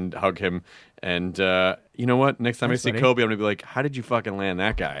and hug him. And you know what? Next time Thanks, I see buddy. Kobe, I'm gonna be like, "How did you fucking land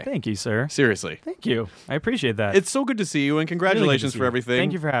that guy?" Thank you, sir. Seriously, Thank you. I appreciate that. it's so good to see you, and Really good to congratulations see for you. everything.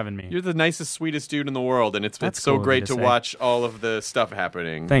 Thank you for having me. You're the nicest, sweetest dude in the world, and it's That's so cool of you great to to say. watch all of the stuff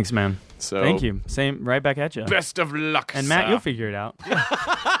happening. Thanks, man. So Thank you. Same. Right back at you. Best of luck, And Matt, sir. you'll figure it out.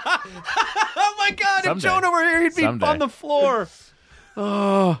 Oh my God! Someday. If Jonah were here, he'd be Someday. on the floor.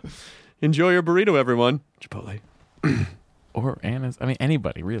 Oh, enjoy your burrito, everyone. Chipotle. Or Anna's. I mean,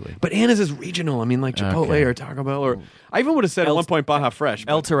 anybody, really. But Anna's is regional. I mean, like Chipotle Okay. or Taco Bell, or I even would have said at one point Baja Fresh.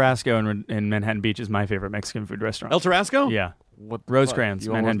 El but- Tarasco in Manhattan Beach is my favorite Mexican food restaurant. El Tarasco? Yeah. What the Rosecrans,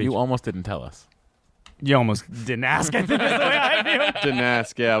 fuck? Manhattan Beach. You almost didn't tell us. You almost didn't ask. I think that's the way I feel. Didn't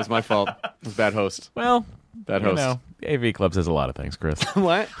ask. Yeah, it was my fault. I was a bad host. Well, That You host. know, AV Club says a lot of things, Chris.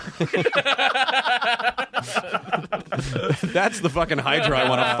 What? That's the fucking Hydra I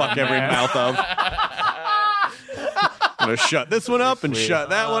want to fuck every mouth of. I'm going to shut this one up and shut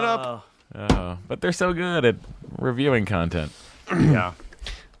that one up. Oh, but they're so good at reviewing content. Yeah.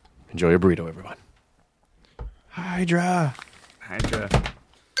 Enjoy your burrito, everyone. Hydra.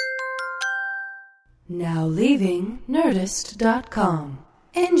 Now leaving Nerdist.com.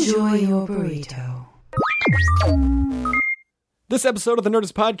 Enjoy your burrito. This episode of the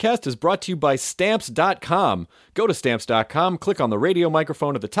Nerdist Podcast is brought to you by Stamps.com. Go to Stamps.com, click on the radio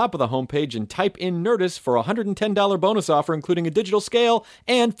microphone at the top of the homepage, and type in Nerdist for a $110 bonus offer, including a digital scale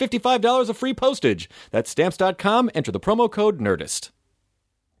and $55 of free postage. That's Stamps.com. Enter the promo code Nerdist.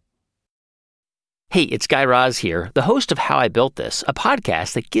 Hey, it's Guy Raz here, the host of How I Built This, a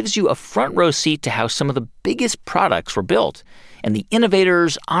podcast that gives you a front row seat to how some of the biggest products were built and the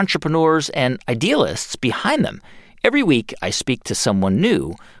innovators, entrepreneurs, and idealists behind them. Every week, I speak to someone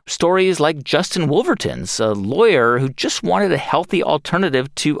new. Stories like Justin Wolverton's, a lawyer who just wanted a healthy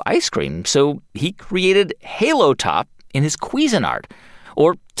alternative to ice cream, so he created Halo Top in his Cuisinart.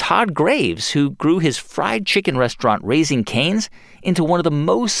 Or Todd Graves, who grew his fried chicken restaurant Raising Cane's into one of the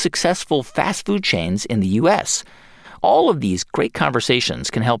most successful fast food chains in the U.S. All of these great conversations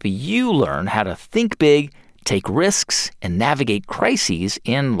can help you learn how to think big, take risks, and navigate crises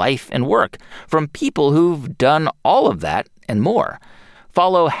in life and work from people who've done all of that and more.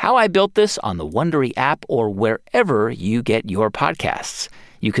 Follow How I Built This on the Wondery app or wherever you get your podcasts.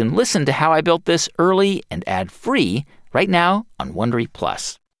 You can listen to How I Built This early and ad-free right now on Wondery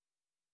Plus.